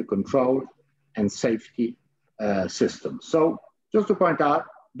operating the control and safety system. So just to point out,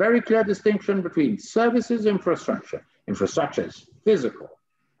 very clear distinction between services and infrastructure. Infrastructure is physical.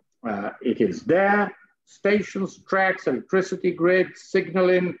 It is there, stations, tracks, electricity grid,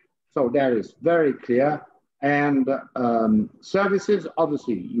 signaling. So that is very clear. And services,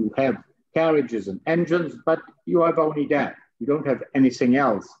 obviously you have carriages and engines, but you have only that. You don't have anything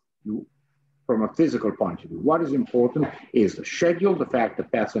else from a physical point of view. What is important is the schedule, the fact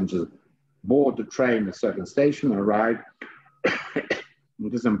that passengers board the train at a certain station, arrive,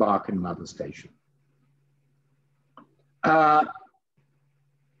 and disembark in another station.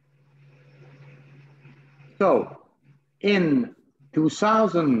 So in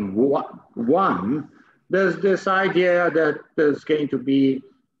 2001, there's this idea that there's going to be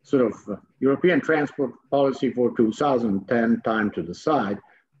sort of European transport policy for 2010, time to decide.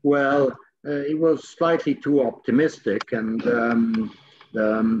 Well, it was slightly too optimistic, and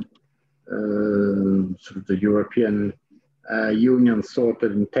sort of the European Union thought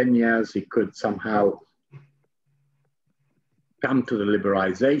that in 10 years it could somehow come to the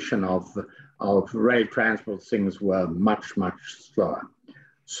liberalization of rail transport. Things were much, much slower.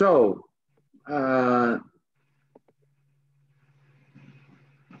 So,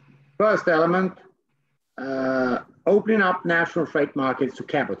 first element, opening up national freight markets to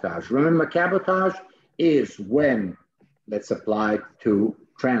cabotage. Remember, cabotage is when, let's apply it to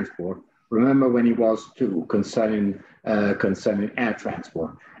transport. Remember when it was concerning air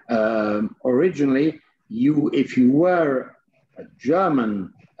transport. Originally, if you were a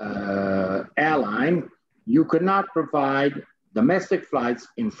German airline, you could not provide domestic flights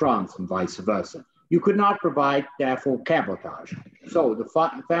in France and vice versa. You could not provide, therefore, cabotage. So the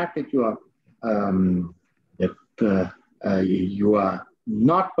fact that you are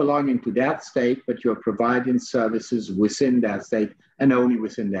not belonging to that state, but you're providing services within that state and only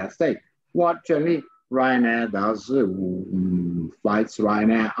within that state. What generally Ryanair does, flights,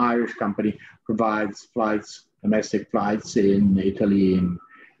 Ryanair, Irish company, provides flights, domestic flights in Italy,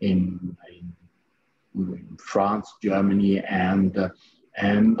 in France, Germany, and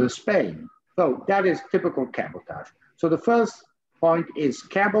Spain. So that is typical cabotage. So the first point is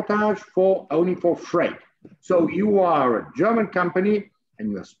cabotage only for freight. So you are a German company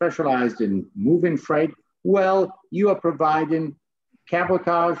and you are specialized in moving freight. Well, you are providing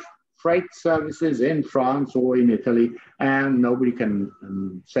cabotage freight services in France or in Italy, and nobody can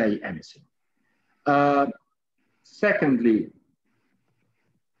say anything. Secondly,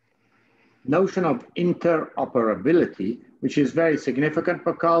 notion of interoperability, which is very significant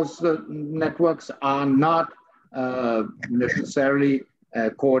because the networks are not necessarily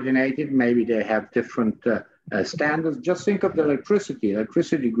coordinated. Maybe they have different standards. Just think of the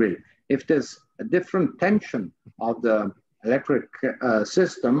electricity grid. If there's a different tension of the electric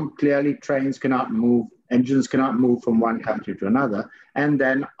system, clearly trains cannot move, engines cannot move from one country to another, and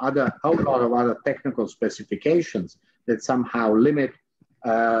then a whole lot of other technical specifications that somehow limit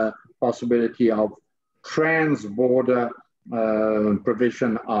possibility of trans-border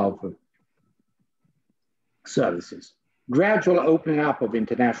provision of services. Gradual opening up of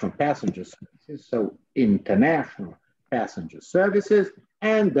international passenger services, so international passenger services,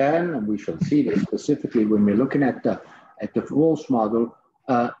 and then we shall see this specifically when we're looking at the Walsh model,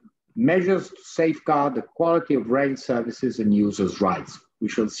 measures to safeguard the quality of rail services and users' rights. We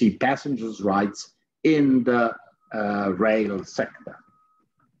shall see passengers' rights in the rail sector.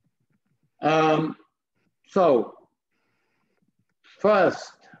 So,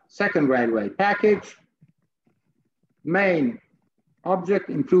 second railway package, main object,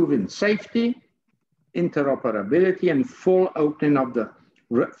 improving safety, interoperability, and full opening of the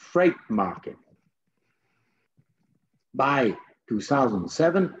freight market. By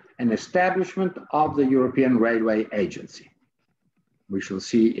 2007, an establishment of the European Railway Agency. We shall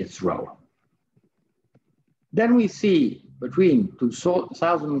see its role. Then we see between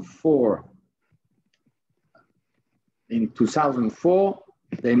 2004,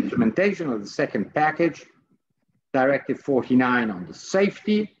 the implementation of the second package, Directive 49 on the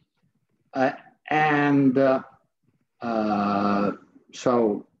safety,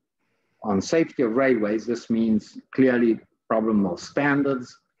 so on safety of railways, this means clearly problem of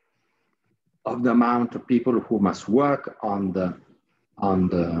standards, of the amount of people who must work on the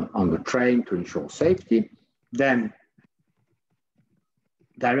train to ensure safety. Then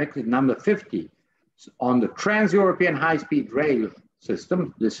Directive number 50 on the Trans-European high-speed rail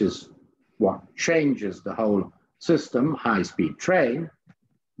system. This is what changes the whole system, high-speed train.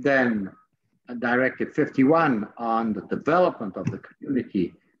 Then Directive 51 on the development of the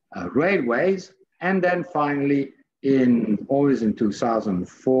community railways. And then finally, always in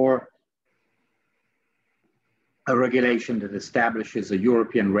 2004, a regulation that establishes a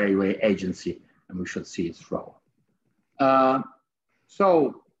European Railway Agency, and we shall see its role.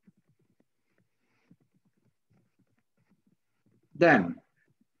 So then,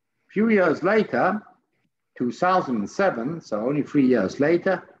 a few years later, 2007, so only 3 years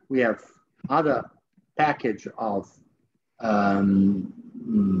later, we have other package of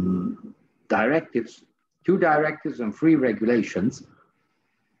directives, 2 directives and 3 regulations.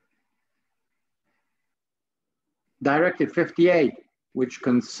 Directive 58, which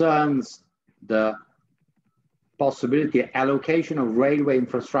concerns the possibility allocation of railway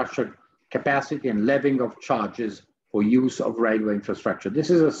infrastructure capacity and levying of charges for use of railway infrastructure.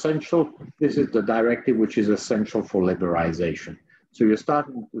 This is essential. This is the directive which is essential for liberalization. So you're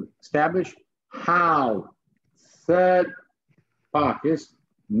starting to establish how third parties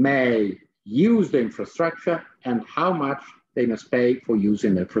may use the infrastructure and how much they must pay for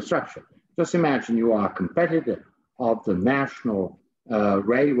using the infrastructure. Just imagine you are a competitor of the national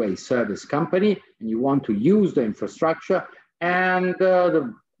railway service company and you want to use the infrastructure, and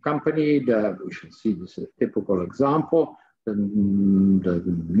the company, we should see this is a typical example, the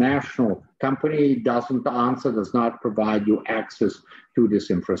national company doesn't answer, does not provide you access to this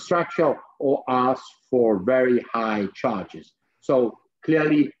infrastructure, or asks for very high charges. So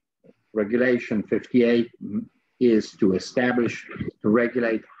clearly, Regulation 58 is to establish, to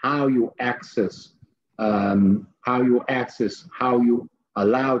regulate how you access, how you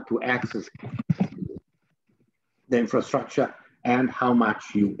allowed to access the infrastructure and how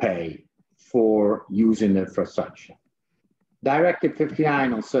much you pay for using the infrastructure. Directive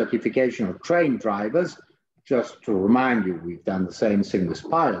 59 on certification of train drivers, just to remind you, we've done the same thing with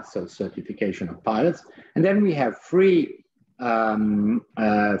pilots, so certification of pilots. And then we have three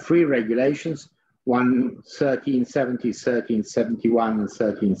regulations, 1370, 1371, and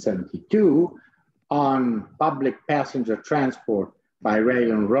 1372 on public passenger transport by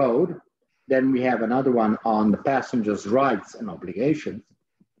rail and road. Then we have another one on the passengers' rights and obligations.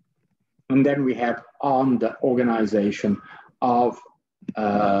 And then we have on the organization of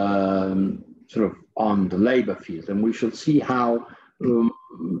sort of on the labor field. And we shall see how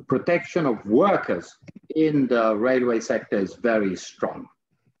protection of workers in the railway sector is very strong.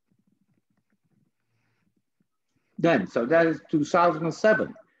 Then, so that is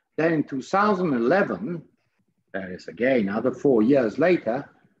 2007. Then in 2011, that is again, another 4 years later,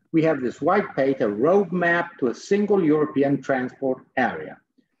 we have this white paper roadmap to a single European transport area.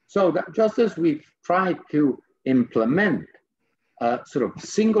 So that just as we've tried to implement sort of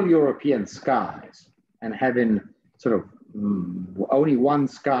single European skies and having sort of only one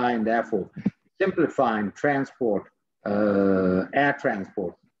sky and therefore simplifying transport, air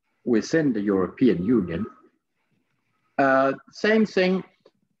transport within the European Union, same thing,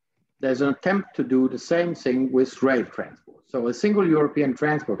 there's an attempt to do the same thing with rail transport. So a single European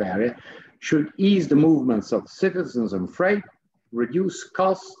transport area should ease the movements of citizens and freight reduce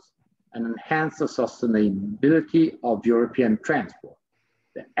costs, and enhance the sustainability of European transport.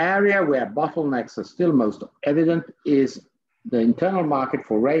 The area where bottlenecks are still most evident is the internal market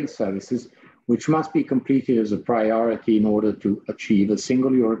for rail services, which must be completed as a priority in order to achieve a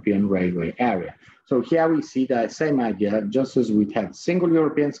single European railway area. So here we see the same idea, just as we'd have single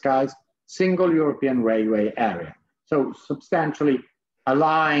European skies, single European railway area. So substantially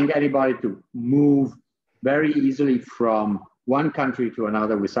allowing anybody to move very easily from one country to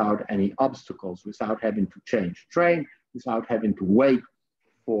another without any obstacles, without having to change train, without having to wait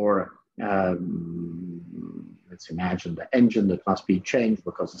for, let's imagine the engine that must be changed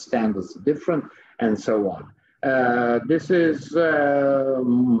because the standards are different, and so on. This is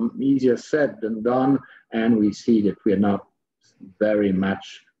easier said than done, and we see that we are not very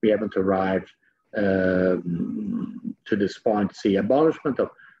much, we haven't arrived to this point. The abolishment of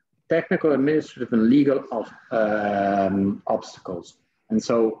technical, administrative, and legal obstacles. And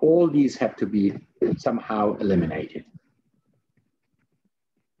so all these have to be somehow eliminated.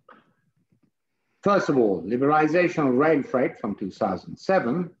 First of all, liberalization of rail freight from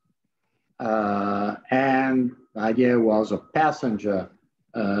 2007, and the idea was of passenger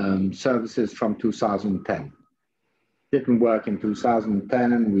services from 2010. Didn't work in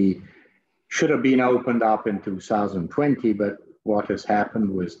 2010, and we should have been opened up in 2020, but what has happened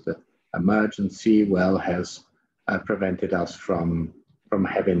with the emergency, well, has prevented us from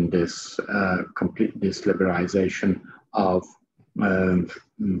having this this liberalization of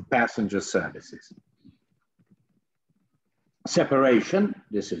passenger services. Separation,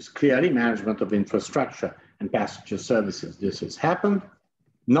 this is clearly management of infrastructure and passenger services. This has happened.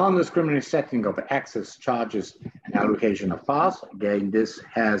 Non-discriminatory setting of access charges and allocation of pass. Again, this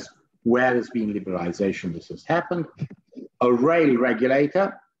has, where there's been liberalization, this has happened. A rail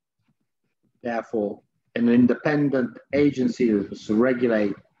regulator, therefore an independent agency to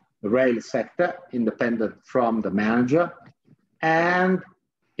regulate the rail sector, independent from the manager, and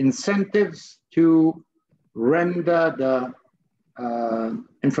incentives to render the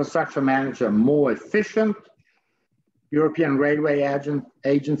infrastructure manager more efficient. European Railway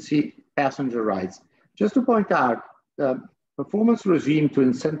Agency, passenger rights. Just to point out, the performance regime to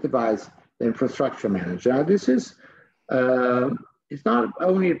incentivize the infrastructure manager. Now, this is, it's not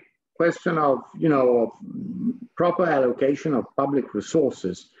only a question of, of proper allocation of public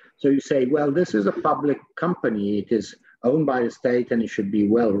resources. So you say, well, this is a public company, it is owned by the state and it should be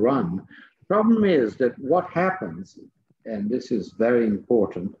well run. The problem is that what happens, and this is very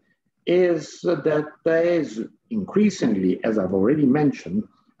important, is that there is increasingly, as I've already mentioned,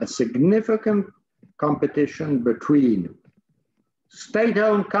 a significant competition between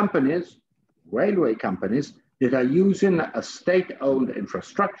state-owned companies, railway companies, that are using a state-owned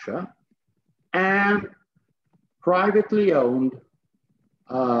infrastructure and privately owned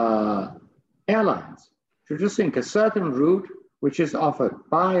airlines. So just think a certain route which is offered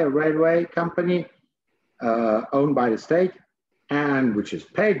by a railway company owned by the state and which is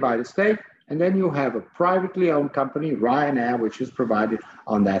paid by the state, and then you have a privately owned company, Ryanair, which is provided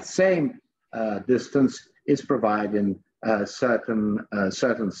on that same distance, is providing certain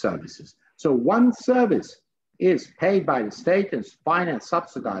services. So one service is paid by the state and financed,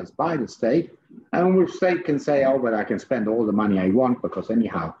 subsidized by the state, and which state can say, oh, but I can spend all the money I want because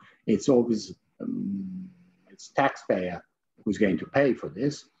anyhow, it's always, it's taxpayer who's going to pay for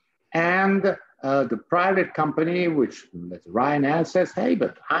this. And the private company, which Ryanair says, hey,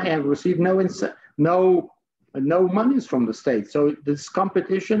 but I have received no monies from the state. So this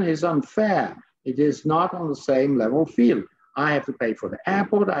competition is unfair. It is not on the same level field. I have to pay for the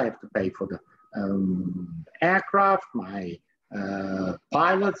airport, I have to pay for the aircraft, my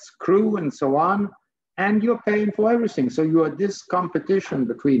pilots, crew, and so on, and you're paying for everything. So you are this competition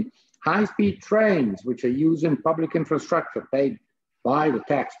between high-speed trains, which are using public infrastructure paid by the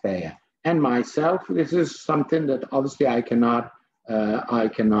taxpayer, and myself. This is something that obviously I cannot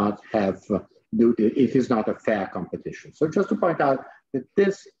have do. It is not a fair competition. So just to point out that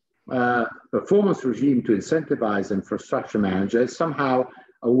this performance regime to incentivize infrastructure managers is somehow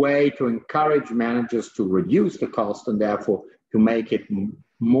a way to encourage managers to reduce the cost and therefore to make it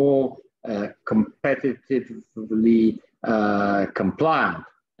more competitively compliant,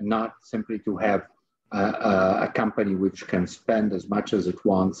 and not simply to have a company which can spend as much as it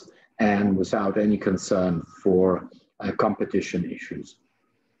wants and without any concern for competition issues.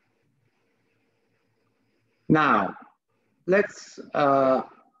 Now, let's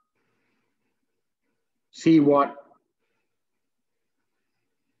see what,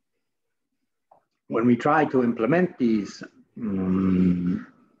 when we try to implement these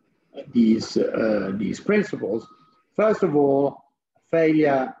principles, First of all,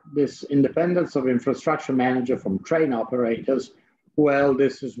 failure, this independence of infrastructure manager from train operators, well,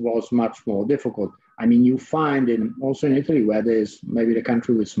 was much more difficult. I mean, you find also in Italy, where there's maybe the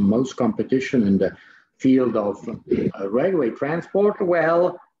country with most competition in the field of railway transport,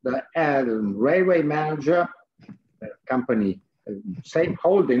 well, the railway manager, the company, same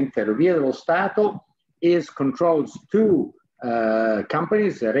holding, Ferrovie dello Stato, controls two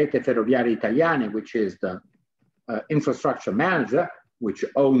companies, Rete Ferroviaria Italiane, which is the infrastructure manager, which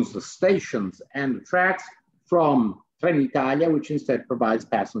owns the stations and the tracks, from Trenitalia, which instead provides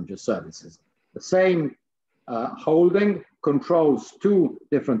passenger services. The same holding controls two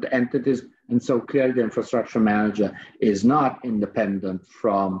different entities, and so clearly the infrastructure manager is not independent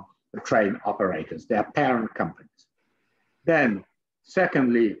from the train operators. They are parent companies. Then,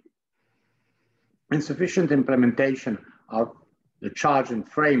 secondly, insufficient implementation of the charging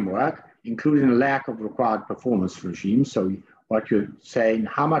framework, including a lack of required performance regime. So what you're saying,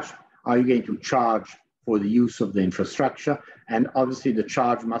 how much are you going to charge for the use of the infrastructure? And obviously the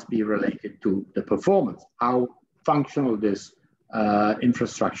charge must be related to the performance, how functional this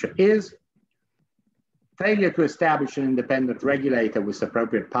infrastructure is. Failure to establish an independent regulator with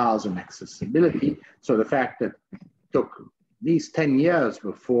appropriate powers and accessibility. So the fact that it took these 10 years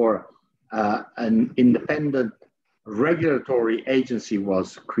before an independent regulatory agency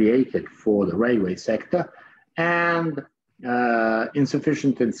was created for the railway sector, and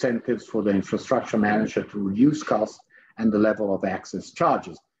insufficient incentives for the infrastructure manager to reduce costs and the level of access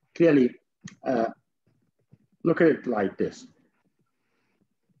charges. Clearly, look at it like this.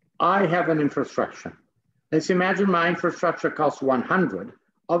 I have an infrastructure. Let's imagine my infrastructure costs 100.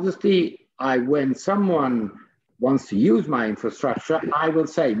 Obviously, when someone wants to use my infrastructure, I will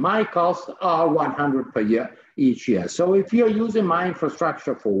say my costs are 100 per year each year. So if you're using my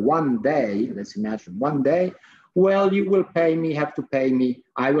infrastructure for 1 day, let's imagine 1 day, well, you will have to pay me,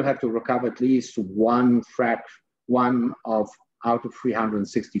 I will have to recover at least one out of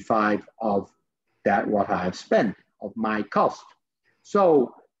 365 of that what I have spent, of my cost.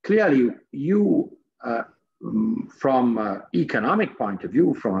 So clearly you, from an economic point of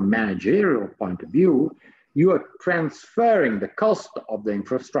view, from a managerial point of view, you are transferring the cost of the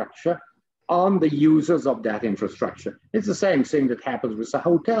infrastructure on the users of that infrastructure. It's the same thing that happens with a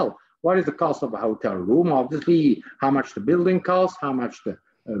hotel. What is the cost of a hotel room? Obviously, how much the building costs, how much the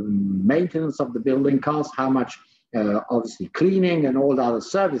maintenance of the building costs, how much obviously cleaning and all the other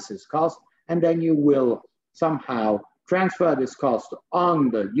services cost, and then you will somehow transfer this cost on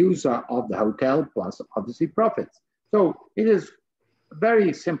the user of the hotel plus obviously profits. So it is a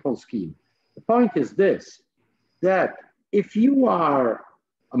very simple scheme. The point is this, that if you are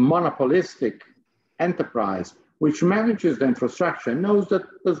a monopolistic enterprise which manages the infrastructure, knows that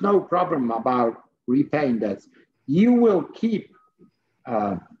there's no problem about repaying debts, you will keep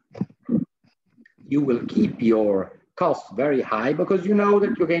your costs very high because you know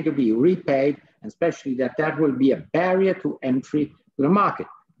that you're going to be repaid, and especially that will be a barrier to entry to the market.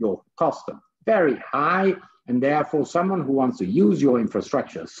 Your costs are very high, and therefore someone who wants to use your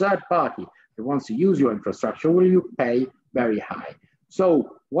infrastructure, a third party that wants to use your infrastructure, will you pay very high.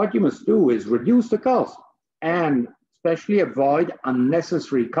 So what you must do is reduce the cost and especially avoid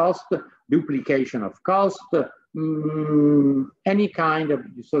unnecessary cost, duplication of cost, any kind of,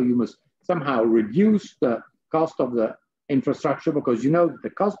 so you must somehow reduce the cost of the infrastructure because you know that the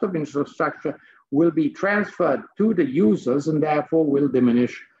cost of infrastructure will be transferred to the users and therefore will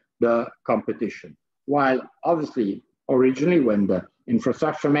diminish the competition. While obviously originally when the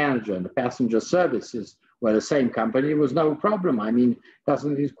infrastructure manager and the passenger services were the same company, it was no problem. I mean,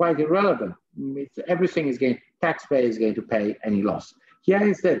 it's quite irrelevant. Everything is taxpayer is going to pay any loss. Here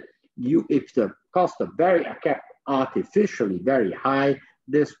instead, if the costs are kept artificially very high,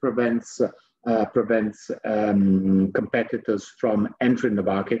 this prevents competitors from entering the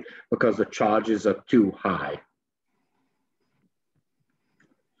market because the charges are too high.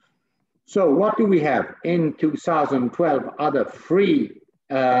 So what do we have? In 2012,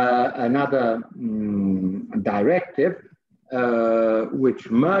 another directive, which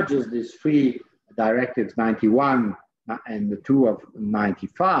merges these three directives, 91 and the two of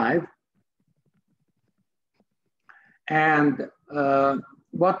 95. And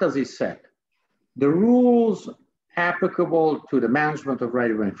what does it say? The rules applicable to the management of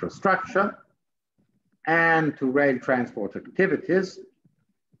railway infrastructure and to rail transport activities,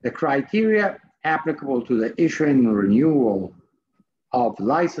 the criteria applicable to the issuing and renewal of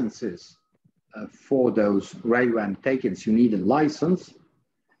licenses for those railway undertakings, you need a license,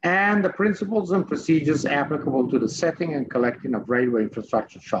 and the principles and procedures applicable to the setting and collecting of railway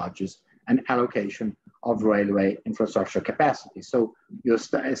infrastructure charges and allocation of railway infrastructure capacity. So you're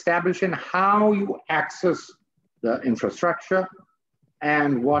establishing how you access the infrastructure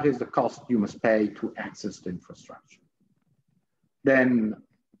and what is the cost you must pay to access the infrastructure. Then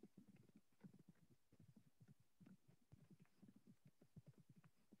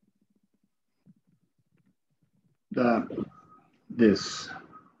this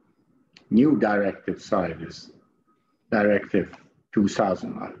new directive, this directive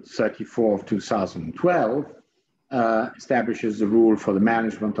 2034 of 2012 establishes the rule for the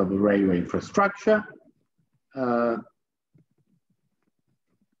management of the railway infrastructure,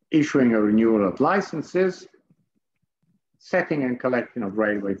 issuing a renewal of licenses, setting and collecting of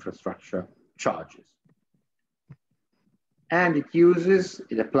railway infrastructure charges. And it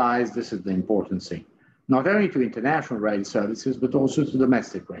applies, this is the important thing, not only to international rail services, but also to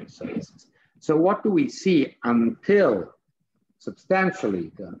domestic rail services. So what do we see until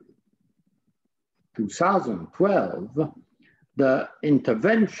substantially 2012, the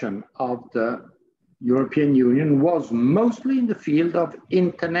intervention of the European Union was mostly in the field of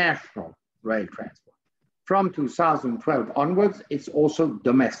international rail transport. From 2012 onwards, it's also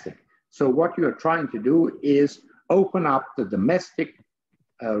domestic. So what you're trying to do is open up the domestic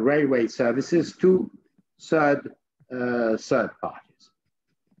railway services to third parties.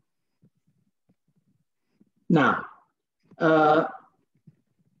 Now,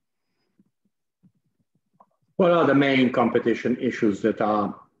 what are the main competition issues that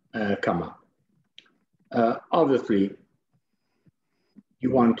are come up? Obviously,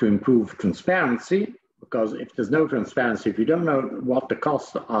 you want to improve transparency, because if there's no transparency, if you don't know what the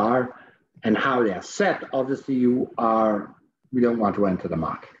costs are and how they are set, obviously you don't want to enter the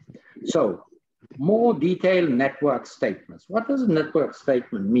market. So, more detailed network statements. What does a network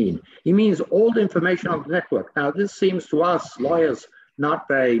statement mean? It means all the information on the network. Now, this seems to us, lawyers, not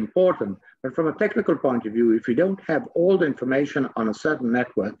very important, but from a technical point of view, if you don't have all the information on a certain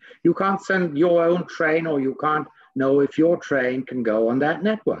network, you can't send your own train, or you can't know if your train can go on that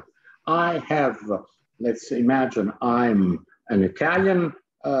network. I have, let's imagine I'm an Italian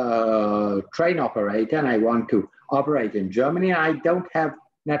train operator and I want to operate in Germany. I don't have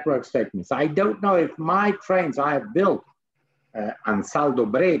network statements. I don't know if my trains I have built, Ansaldo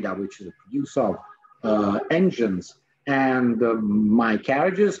Breda, which is a producer of engines, and my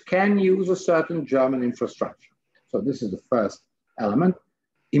carriages can use a certain German infrastructure. So this is the first element.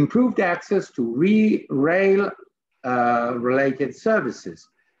 Improved access to rail related services.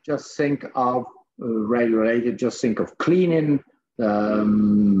 Just think of rail related, just think of cleaning,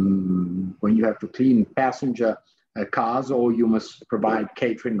 when you have to clean passenger cars, or you must provide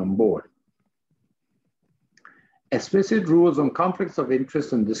catering on board. Explicit rules on conflicts of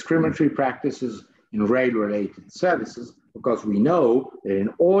interest and discriminatory practices in rail-related services, because we know that in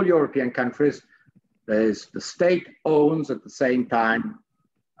all European countries, the state owns at the same time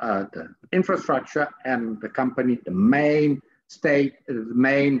the infrastructure and the company, the main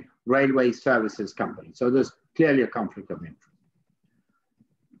railway services company. So there's clearly a conflict of interest.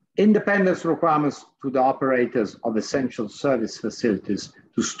 Independence requirements to the operators of essential service facilities,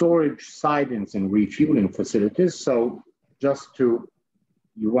 to storage, sidings, and refueling facilities. So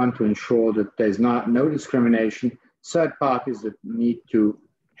you want to ensure that there's no discrimination. Third parties that need to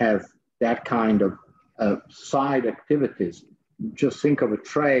have that kind of side activities. Just think of a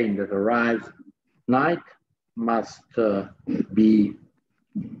train that arrives at night, must be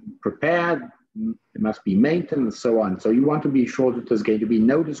prepared, it must be maintained, and so on. So you want to be sure that there's going to be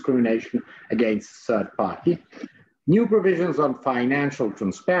no discrimination against third party. New provisions on financial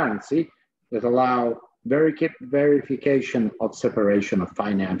transparency that allow verification of separation of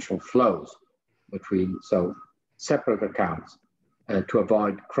financial flows between separate accounts to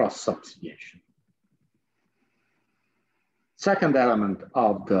avoid cross-subsidiation. Second element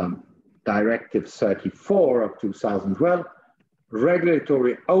of the Directive 34 of 2012,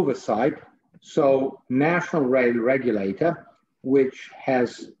 regulatory oversight. So national rail regulator, which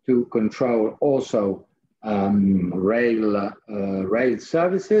has to control also rail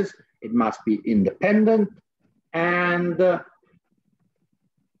services. It must be independent, and there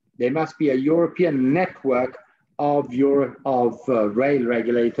must be a European network of rail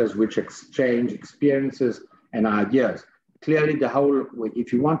regulators which exchange experiences and ideas. Clearly,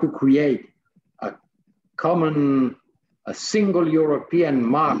 if you want to create a single European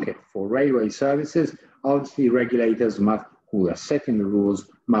market for railway services, obviously regulators who are setting the rules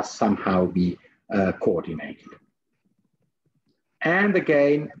must somehow be coordinated. And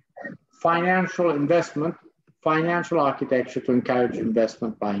again, financial investment, financial architecture to encourage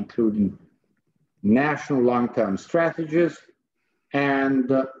investment by including national long-term strategies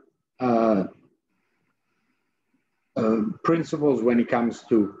and principles when it comes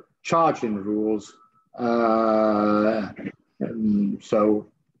to charging rules. So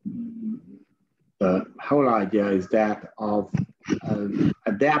the whole idea is that of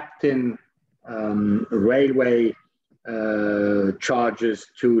adapting railway charges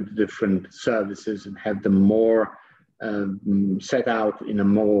to the different services and have them more set out in a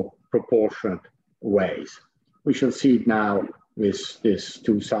more proportionate ways. We shall see it now with this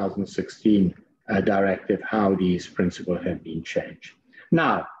 2016 directive, how these principles have been changed.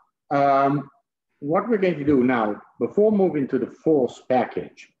 Now, what we're going to do now, before moving to the fourth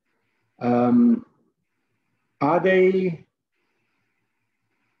package, are there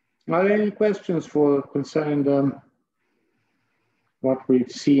any questions concerning what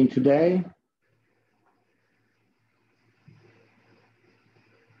we've seen today?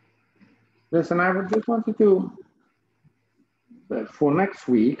 Listen, I would just wanted to, for next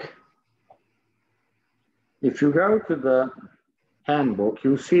week, if you go to the handbook,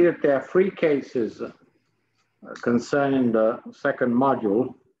 you see that there are 3 cases concerning the second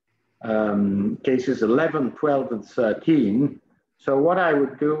module, cases 11, 12, and 13. So what I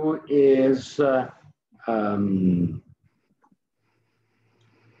would do is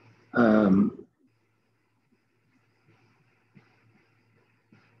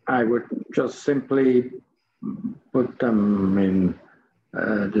I would just simply put them in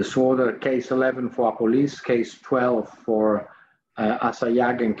this order: case 11 for police, case 12 for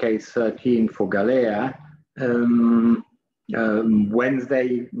Asayag, and case 13 for Galea.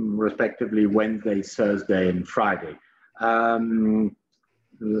 Wednesday, respectively, Wednesday, Thursday, and Friday. Apolistis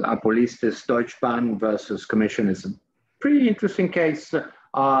Deutschbahn versus Commission is a pretty interesting case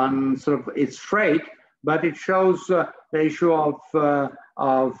on sort of its freight, but it shows the issue of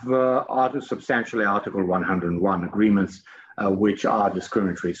substantially Article 101 agreements, which are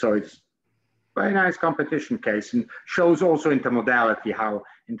discriminatory. So it's a very nice competition case, and shows also intermodality, how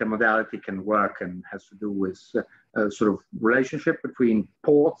intermodality can work, and has to do with sort of relationship between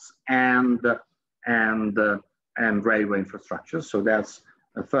ports and railway infrastructure. So that's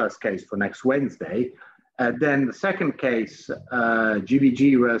the first case for next Wednesday. Then the second case,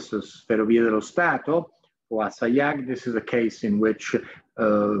 GVG versus Ferrovie dello Stato for Asayag. This is a case in which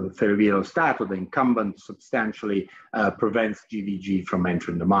Ferrovie dello Stato, the incumbent, substantially prevents GVG from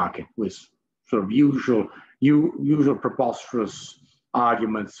entering the market with sort of usual preposterous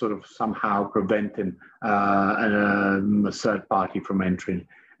arguments, sort of somehow preventing a third party from entering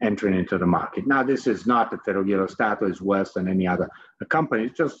into the market. Now, this is not that Ferrovie dello Stato is worse than any other company.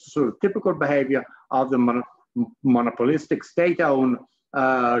 It's just sort of typical behavior of the monopolistic state-owned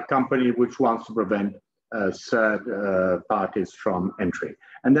company which wants to prevent third parties from entry.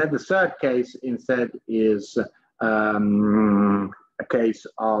 And then the third case instead is a case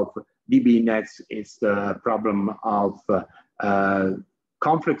of DB Nets. It's the problem of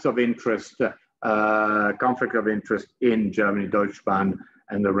conflict of interest in Germany, Deutschbahn,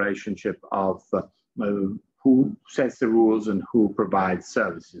 and the relationship of who sets the rules and who provides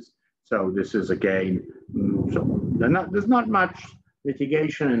services. So this is again, there's not much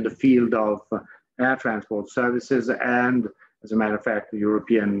litigation in the field of air transport services, and as a matter of fact, the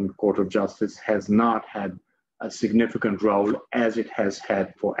European Court of Justice has not had a significant role as it has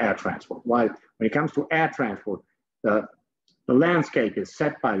had for air transport. While when it comes to air transport, the landscape is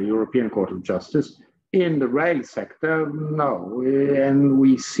set by the European Court of Justice. In the rail sector, no, and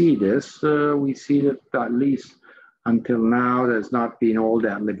we see this. We see that at least until now, there's not been all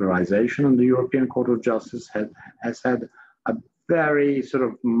that liberalization, and the European Court of Justice has had a very sort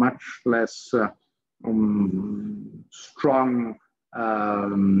of much less strong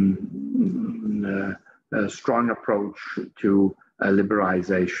approach to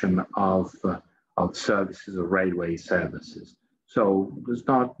liberalization of services, of railway services. So there's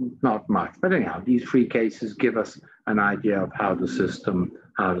not much, but anyhow, these 3 cases give us an idea of how the system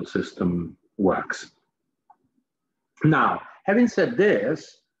works. Now, having said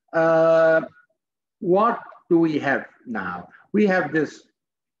this, what do we have now? We have this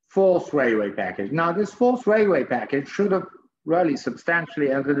 4th railway package. Now, this 4th railway package should have really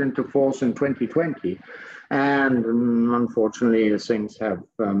substantially entered into force in 2020, and unfortunately, things have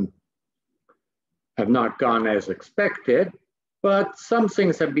not gone as expected. But some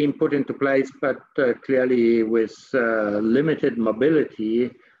things have been put into place, but clearly with limited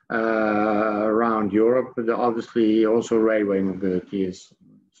mobility around Europe, obviously also railway mobility is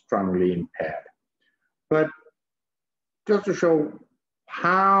strongly impaired. But just to show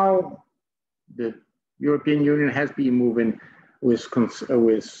how the European Union has been moving with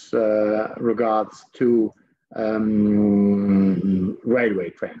regards to railway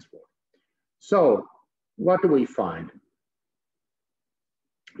transport. So what do we find?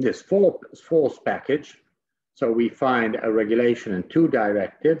 This fourth package. So we find a regulation and two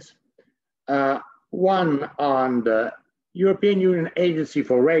directives. One on the European Union Agency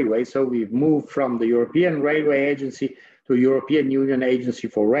for Railways. So we've moved from the European Railway Agency to European Union Agency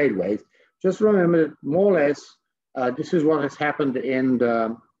for Railways. Just remember that more or less, this is what has happened in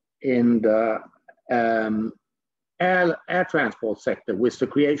the air transport sector with the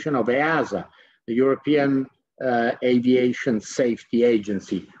creation of EASA, the European Aviation Safety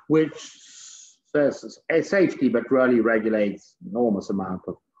Agency, which says safety but really regulates enormous amount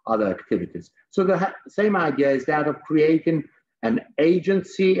of other activities. So the same idea is that of creating an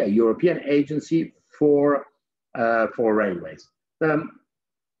agency, a European agency for railways.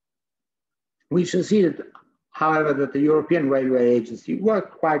 We should see that, however, that the European Railway Agency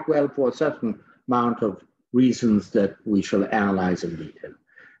worked quite well for a certain amount of reasons that we shall analyze in detail.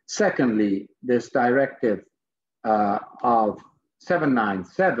 Secondly, this directive of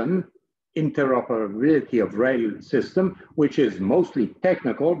 797, interoperability of rail system, which is mostly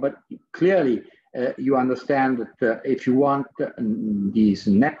technical, but clearly you understand that if you want these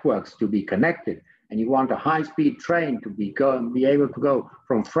networks to be connected and you want a high-speed train to be able to go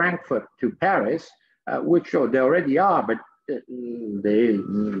from Frankfurt to Paris, which they already are, but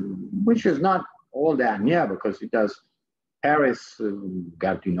which is not all that near because it does Paris,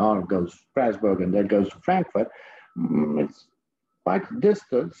 Gare du Nord goes to Strasbourg and then goes to Frankfurt. It's quite a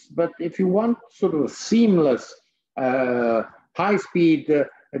distance, but if you want sort of a seamless high-speed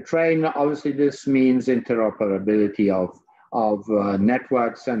train, obviously this means interoperability of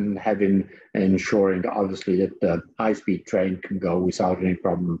networks and ensuring obviously that the high-speed train can go without any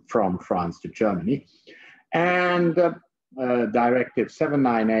problem from France to Germany. And Directive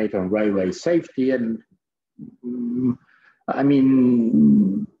 798 on railway safety, and I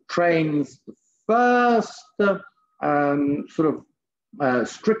mean, trains, the first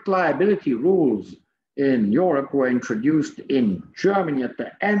strict liability rules in Europe were introduced in Germany at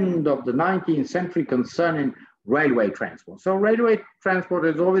the end of the 19th century concerning railway transport. So railway transport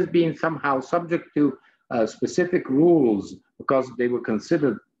has always been somehow subject to specific rules because they were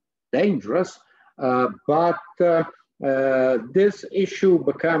considered dangerous, but this issue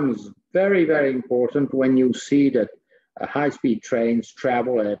becomes very, very important when you see that high-speed trains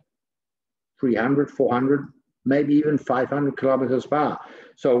travel at 300, 400, maybe even 500 kilometers per hour.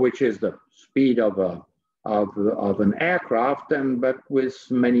 So, which is the speed of an aircraft, but with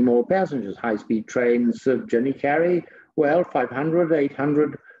many more passengers. High-speed trains generally carry, well, 500,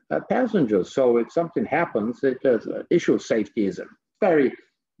 800 passengers. So if something happens, the issue of safety is a very,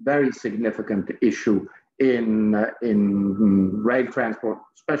 very significant issue in rail transport,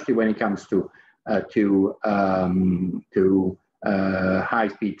 especially when it comes to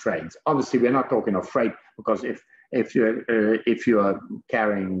high-speed trains. Obviously, we're not talking of freight, because if you are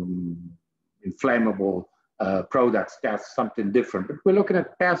carrying inflammable products, that's something different. But we're looking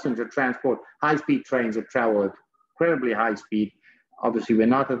at passenger transport, high-speed trains that travel at incredibly high speed. Obviously, we're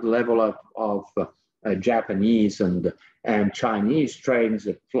not at the level of Japanese and Chinese trains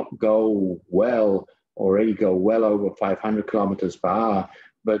that already go well over 500 kilometers per hour.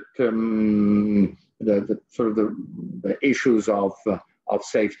 But the issues of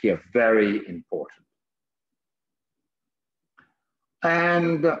safety are very important.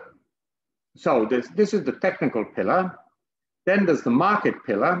 And so this is the technical pillar. Then there's the market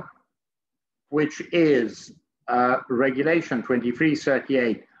pillar, which is Regulation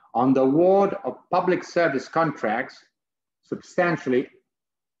 2338 on the award of public service contracts. Substantially,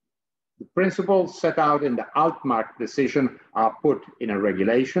 the principles set out in the Altmark decision are put in a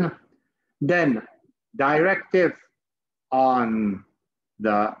regulation. Then directive on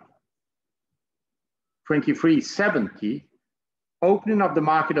the 2370, opening of the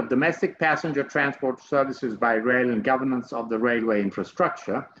market of domestic passenger transport services by rail and governance of the railway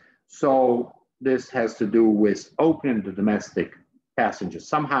infrastructure. So this has to do with opening the domestic passengers,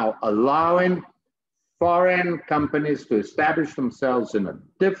 somehow allowing foreign companies to establish themselves in a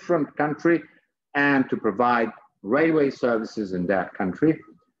different country and to provide railway services in that country.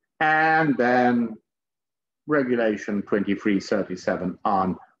 And then Regulation 2337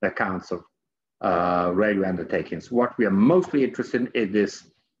 on the accounts of railway undertakings. What we are mostly interested in is this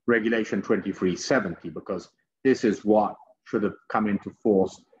Regulation 2370, because this is what should have come into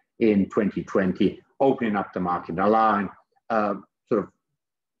force in 2020, opening up the market, allowing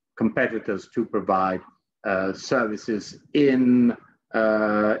competitors to provide services in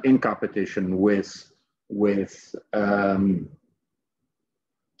competition with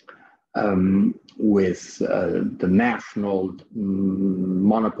the national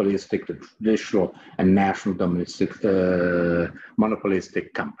monopolistic, the traditional and national domestic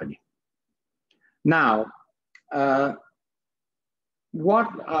monopolistic company. Now,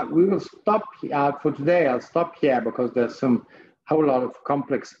 we will stop here for today. I'll stop here because there's some whole lot of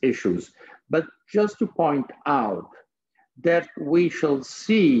complex issues. But just to point out that we shall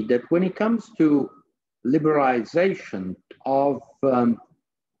see that when it comes to liberalization of rail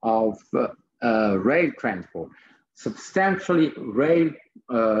transport, substantially rail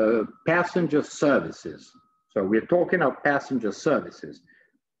passenger services. So we're talking of passenger services.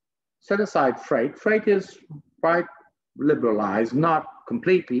 Set aside freight. Freight is quite liberalized, not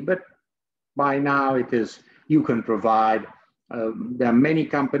completely, but by now it is, you can provide, there are many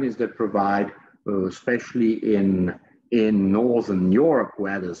companies that provide, especially in Northern Europe,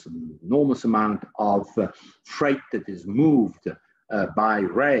 where there's an enormous amount of freight that is moved by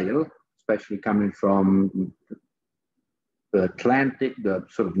rail, especially coming from the Atlantic, the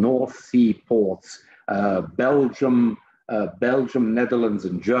sort of North Sea ports, Belgium, Netherlands,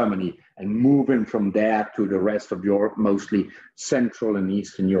 and Germany, and moving from there to the rest of Europe, mostly Central and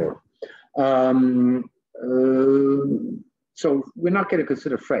Eastern Europe. So we're not going to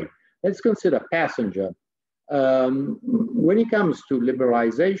consider freight. Let's consider passenger. When it comes to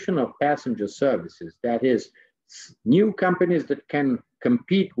liberalization of passenger services, that is, new companies that can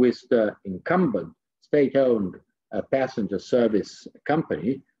compete with the incumbent state-owned passenger service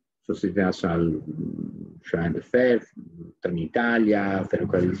company, Società Nazionale Chemin de Fer, Trenitalia,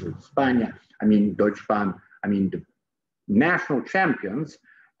 Ferrocarriles de España, I mean Deutsche Bahn, I mean the national champions,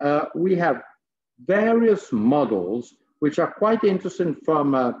 we have various models which are quite interesting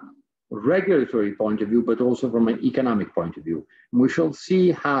from a regulatory point of view, but also from an economic point of view. And we shall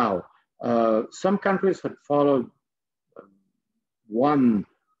see how some countries have followed one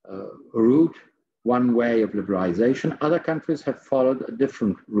route, one way of liberalization. Other countries have followed a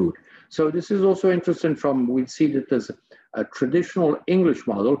different route. So this is also interesting from, we see that there's a traditional English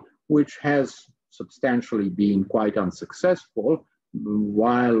model, which has substantially been quite unsuccessful,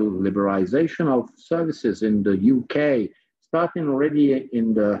 while liberalization of services in the UK, starting already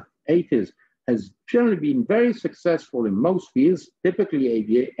in the 80s, has generally been very successful in most fields,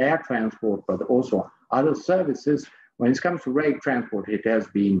 typically air transport, but also other services. When it comes to rail transport, it has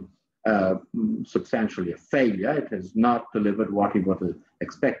been substantially a failure. It has not delivered what it was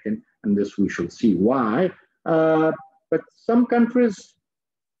expecting, and this we shall see why. But some countries,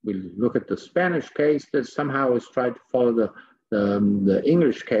 we'll look at the Spanish case, that somehow has tried to follow the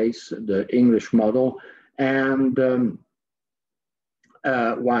English case, the English model, and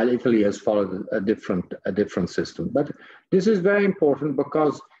while Italy has followed a different system. But this is very important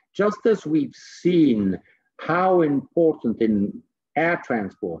because just as we've seen how important in air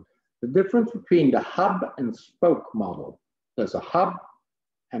transport, the difference between the hub and spoke model, there's a hub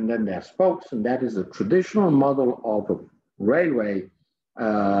and then there are spokes, and that is a traditional model of a railway,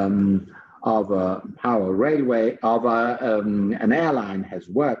 an airline has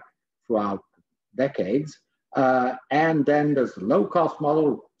worked throughout decades. And then there's the low-cost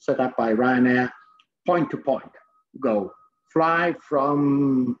model set up by Ryanair, point to point. Go fly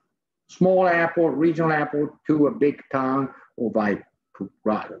from small airport, regional airport, to a big town, or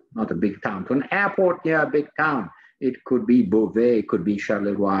rather, not a big town, to an airport near a big town. It could be Beauvais, it could be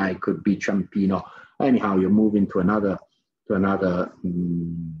Charleroi, it could be Ciampino. Anyhow, you're moving to another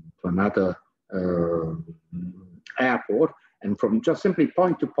airport, and from just simply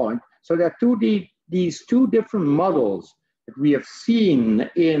point to point. So there are these two different models that we have seen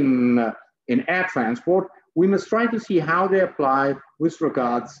in air transport. We must try to see how they apply with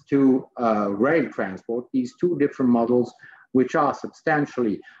regards to rail transport, these two different models, which are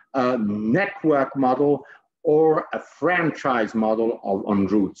substantially a network model or a franchise model on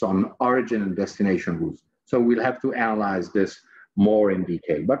routes, on origin and destination routes. So we'll have to analyze this more in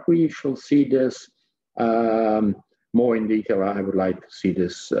detail, but we shall see this more in detail. I would like to see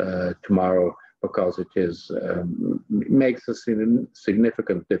this tomorrow, because it makes a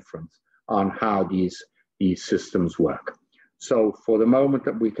significant difference on how these systems work. So for the moment,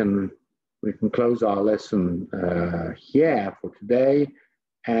 we can close our lesson here for today,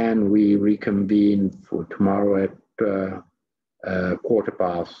 and we reconvene for tomorrow at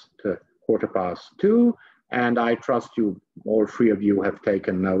 2:15. And I trust you, all three of you, have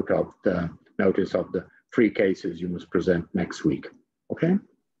taken notice of the three cases you must present next week. Okay.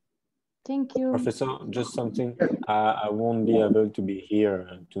 Thank you. Professor, just something. I won't be able to be here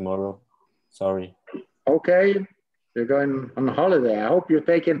tomorrow. Sorry. Okay. You're going on holiday. I hope you're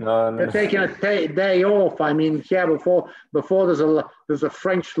taking No. taking a day off. I mean, yeah, before there's a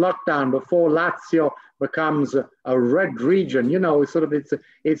French lockdown, before Lazio becomes a red region. You know, it's sort of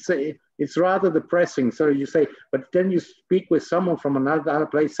it's rather depressing. So you say, but then you speak with someone from another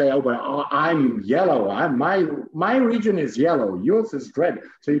place, say, oh, but I'm yellow. My region is yellow. Yours is red.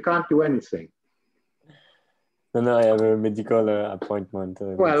 So you can't do anything. No, I have a medical appointment.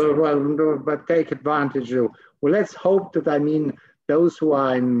 Well, but take advantage of. Well, let's hope that, I mean, those who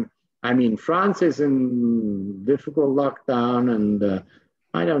are France is in difficult lockdown, and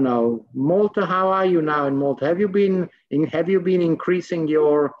I don't know, Malta. How are you now in Malta? Have you been increasing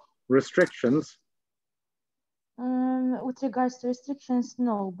your restrictions? With regards to restrictions,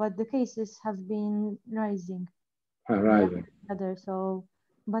 no, but the cases have been rising. Rising. So,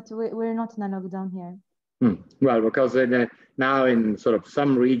 but we're not in a lockdown here. Well, because now in sort of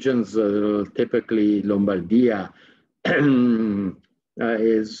some regions, typically Lombardia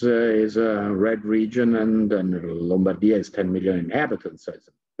is a red region, and Lombardia is 10 million inhabitants, so it's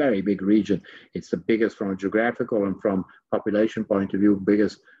a very big region. It's the biggest from a geographical and from population point of view,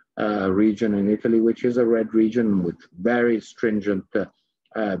 biggest region in Italy, which is a red region with very stringent,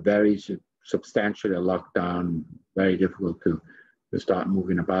 very substantial lockdown, very difficult to start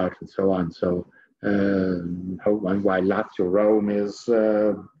moving about and so on. So. Why Lazio Rome is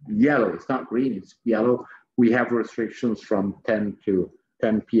yellow. It's not green, it's yellow. We have restrictions from 10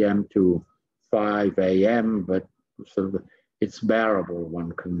 p.m. to 5 a.m., but sort of it's bearable.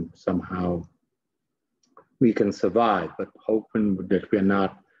 We can survive, but hoping that we're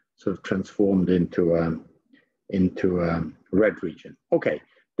not sort of transformed into a red region. Okay,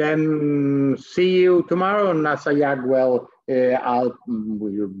 then see you tomorrow, Nasayagwell.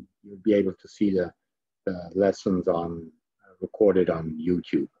 You'll be able to see the lessons recorded on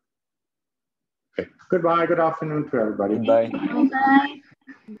YouTube. Okay. Goodbye. Good afternoon to everybody. Bye. Bye.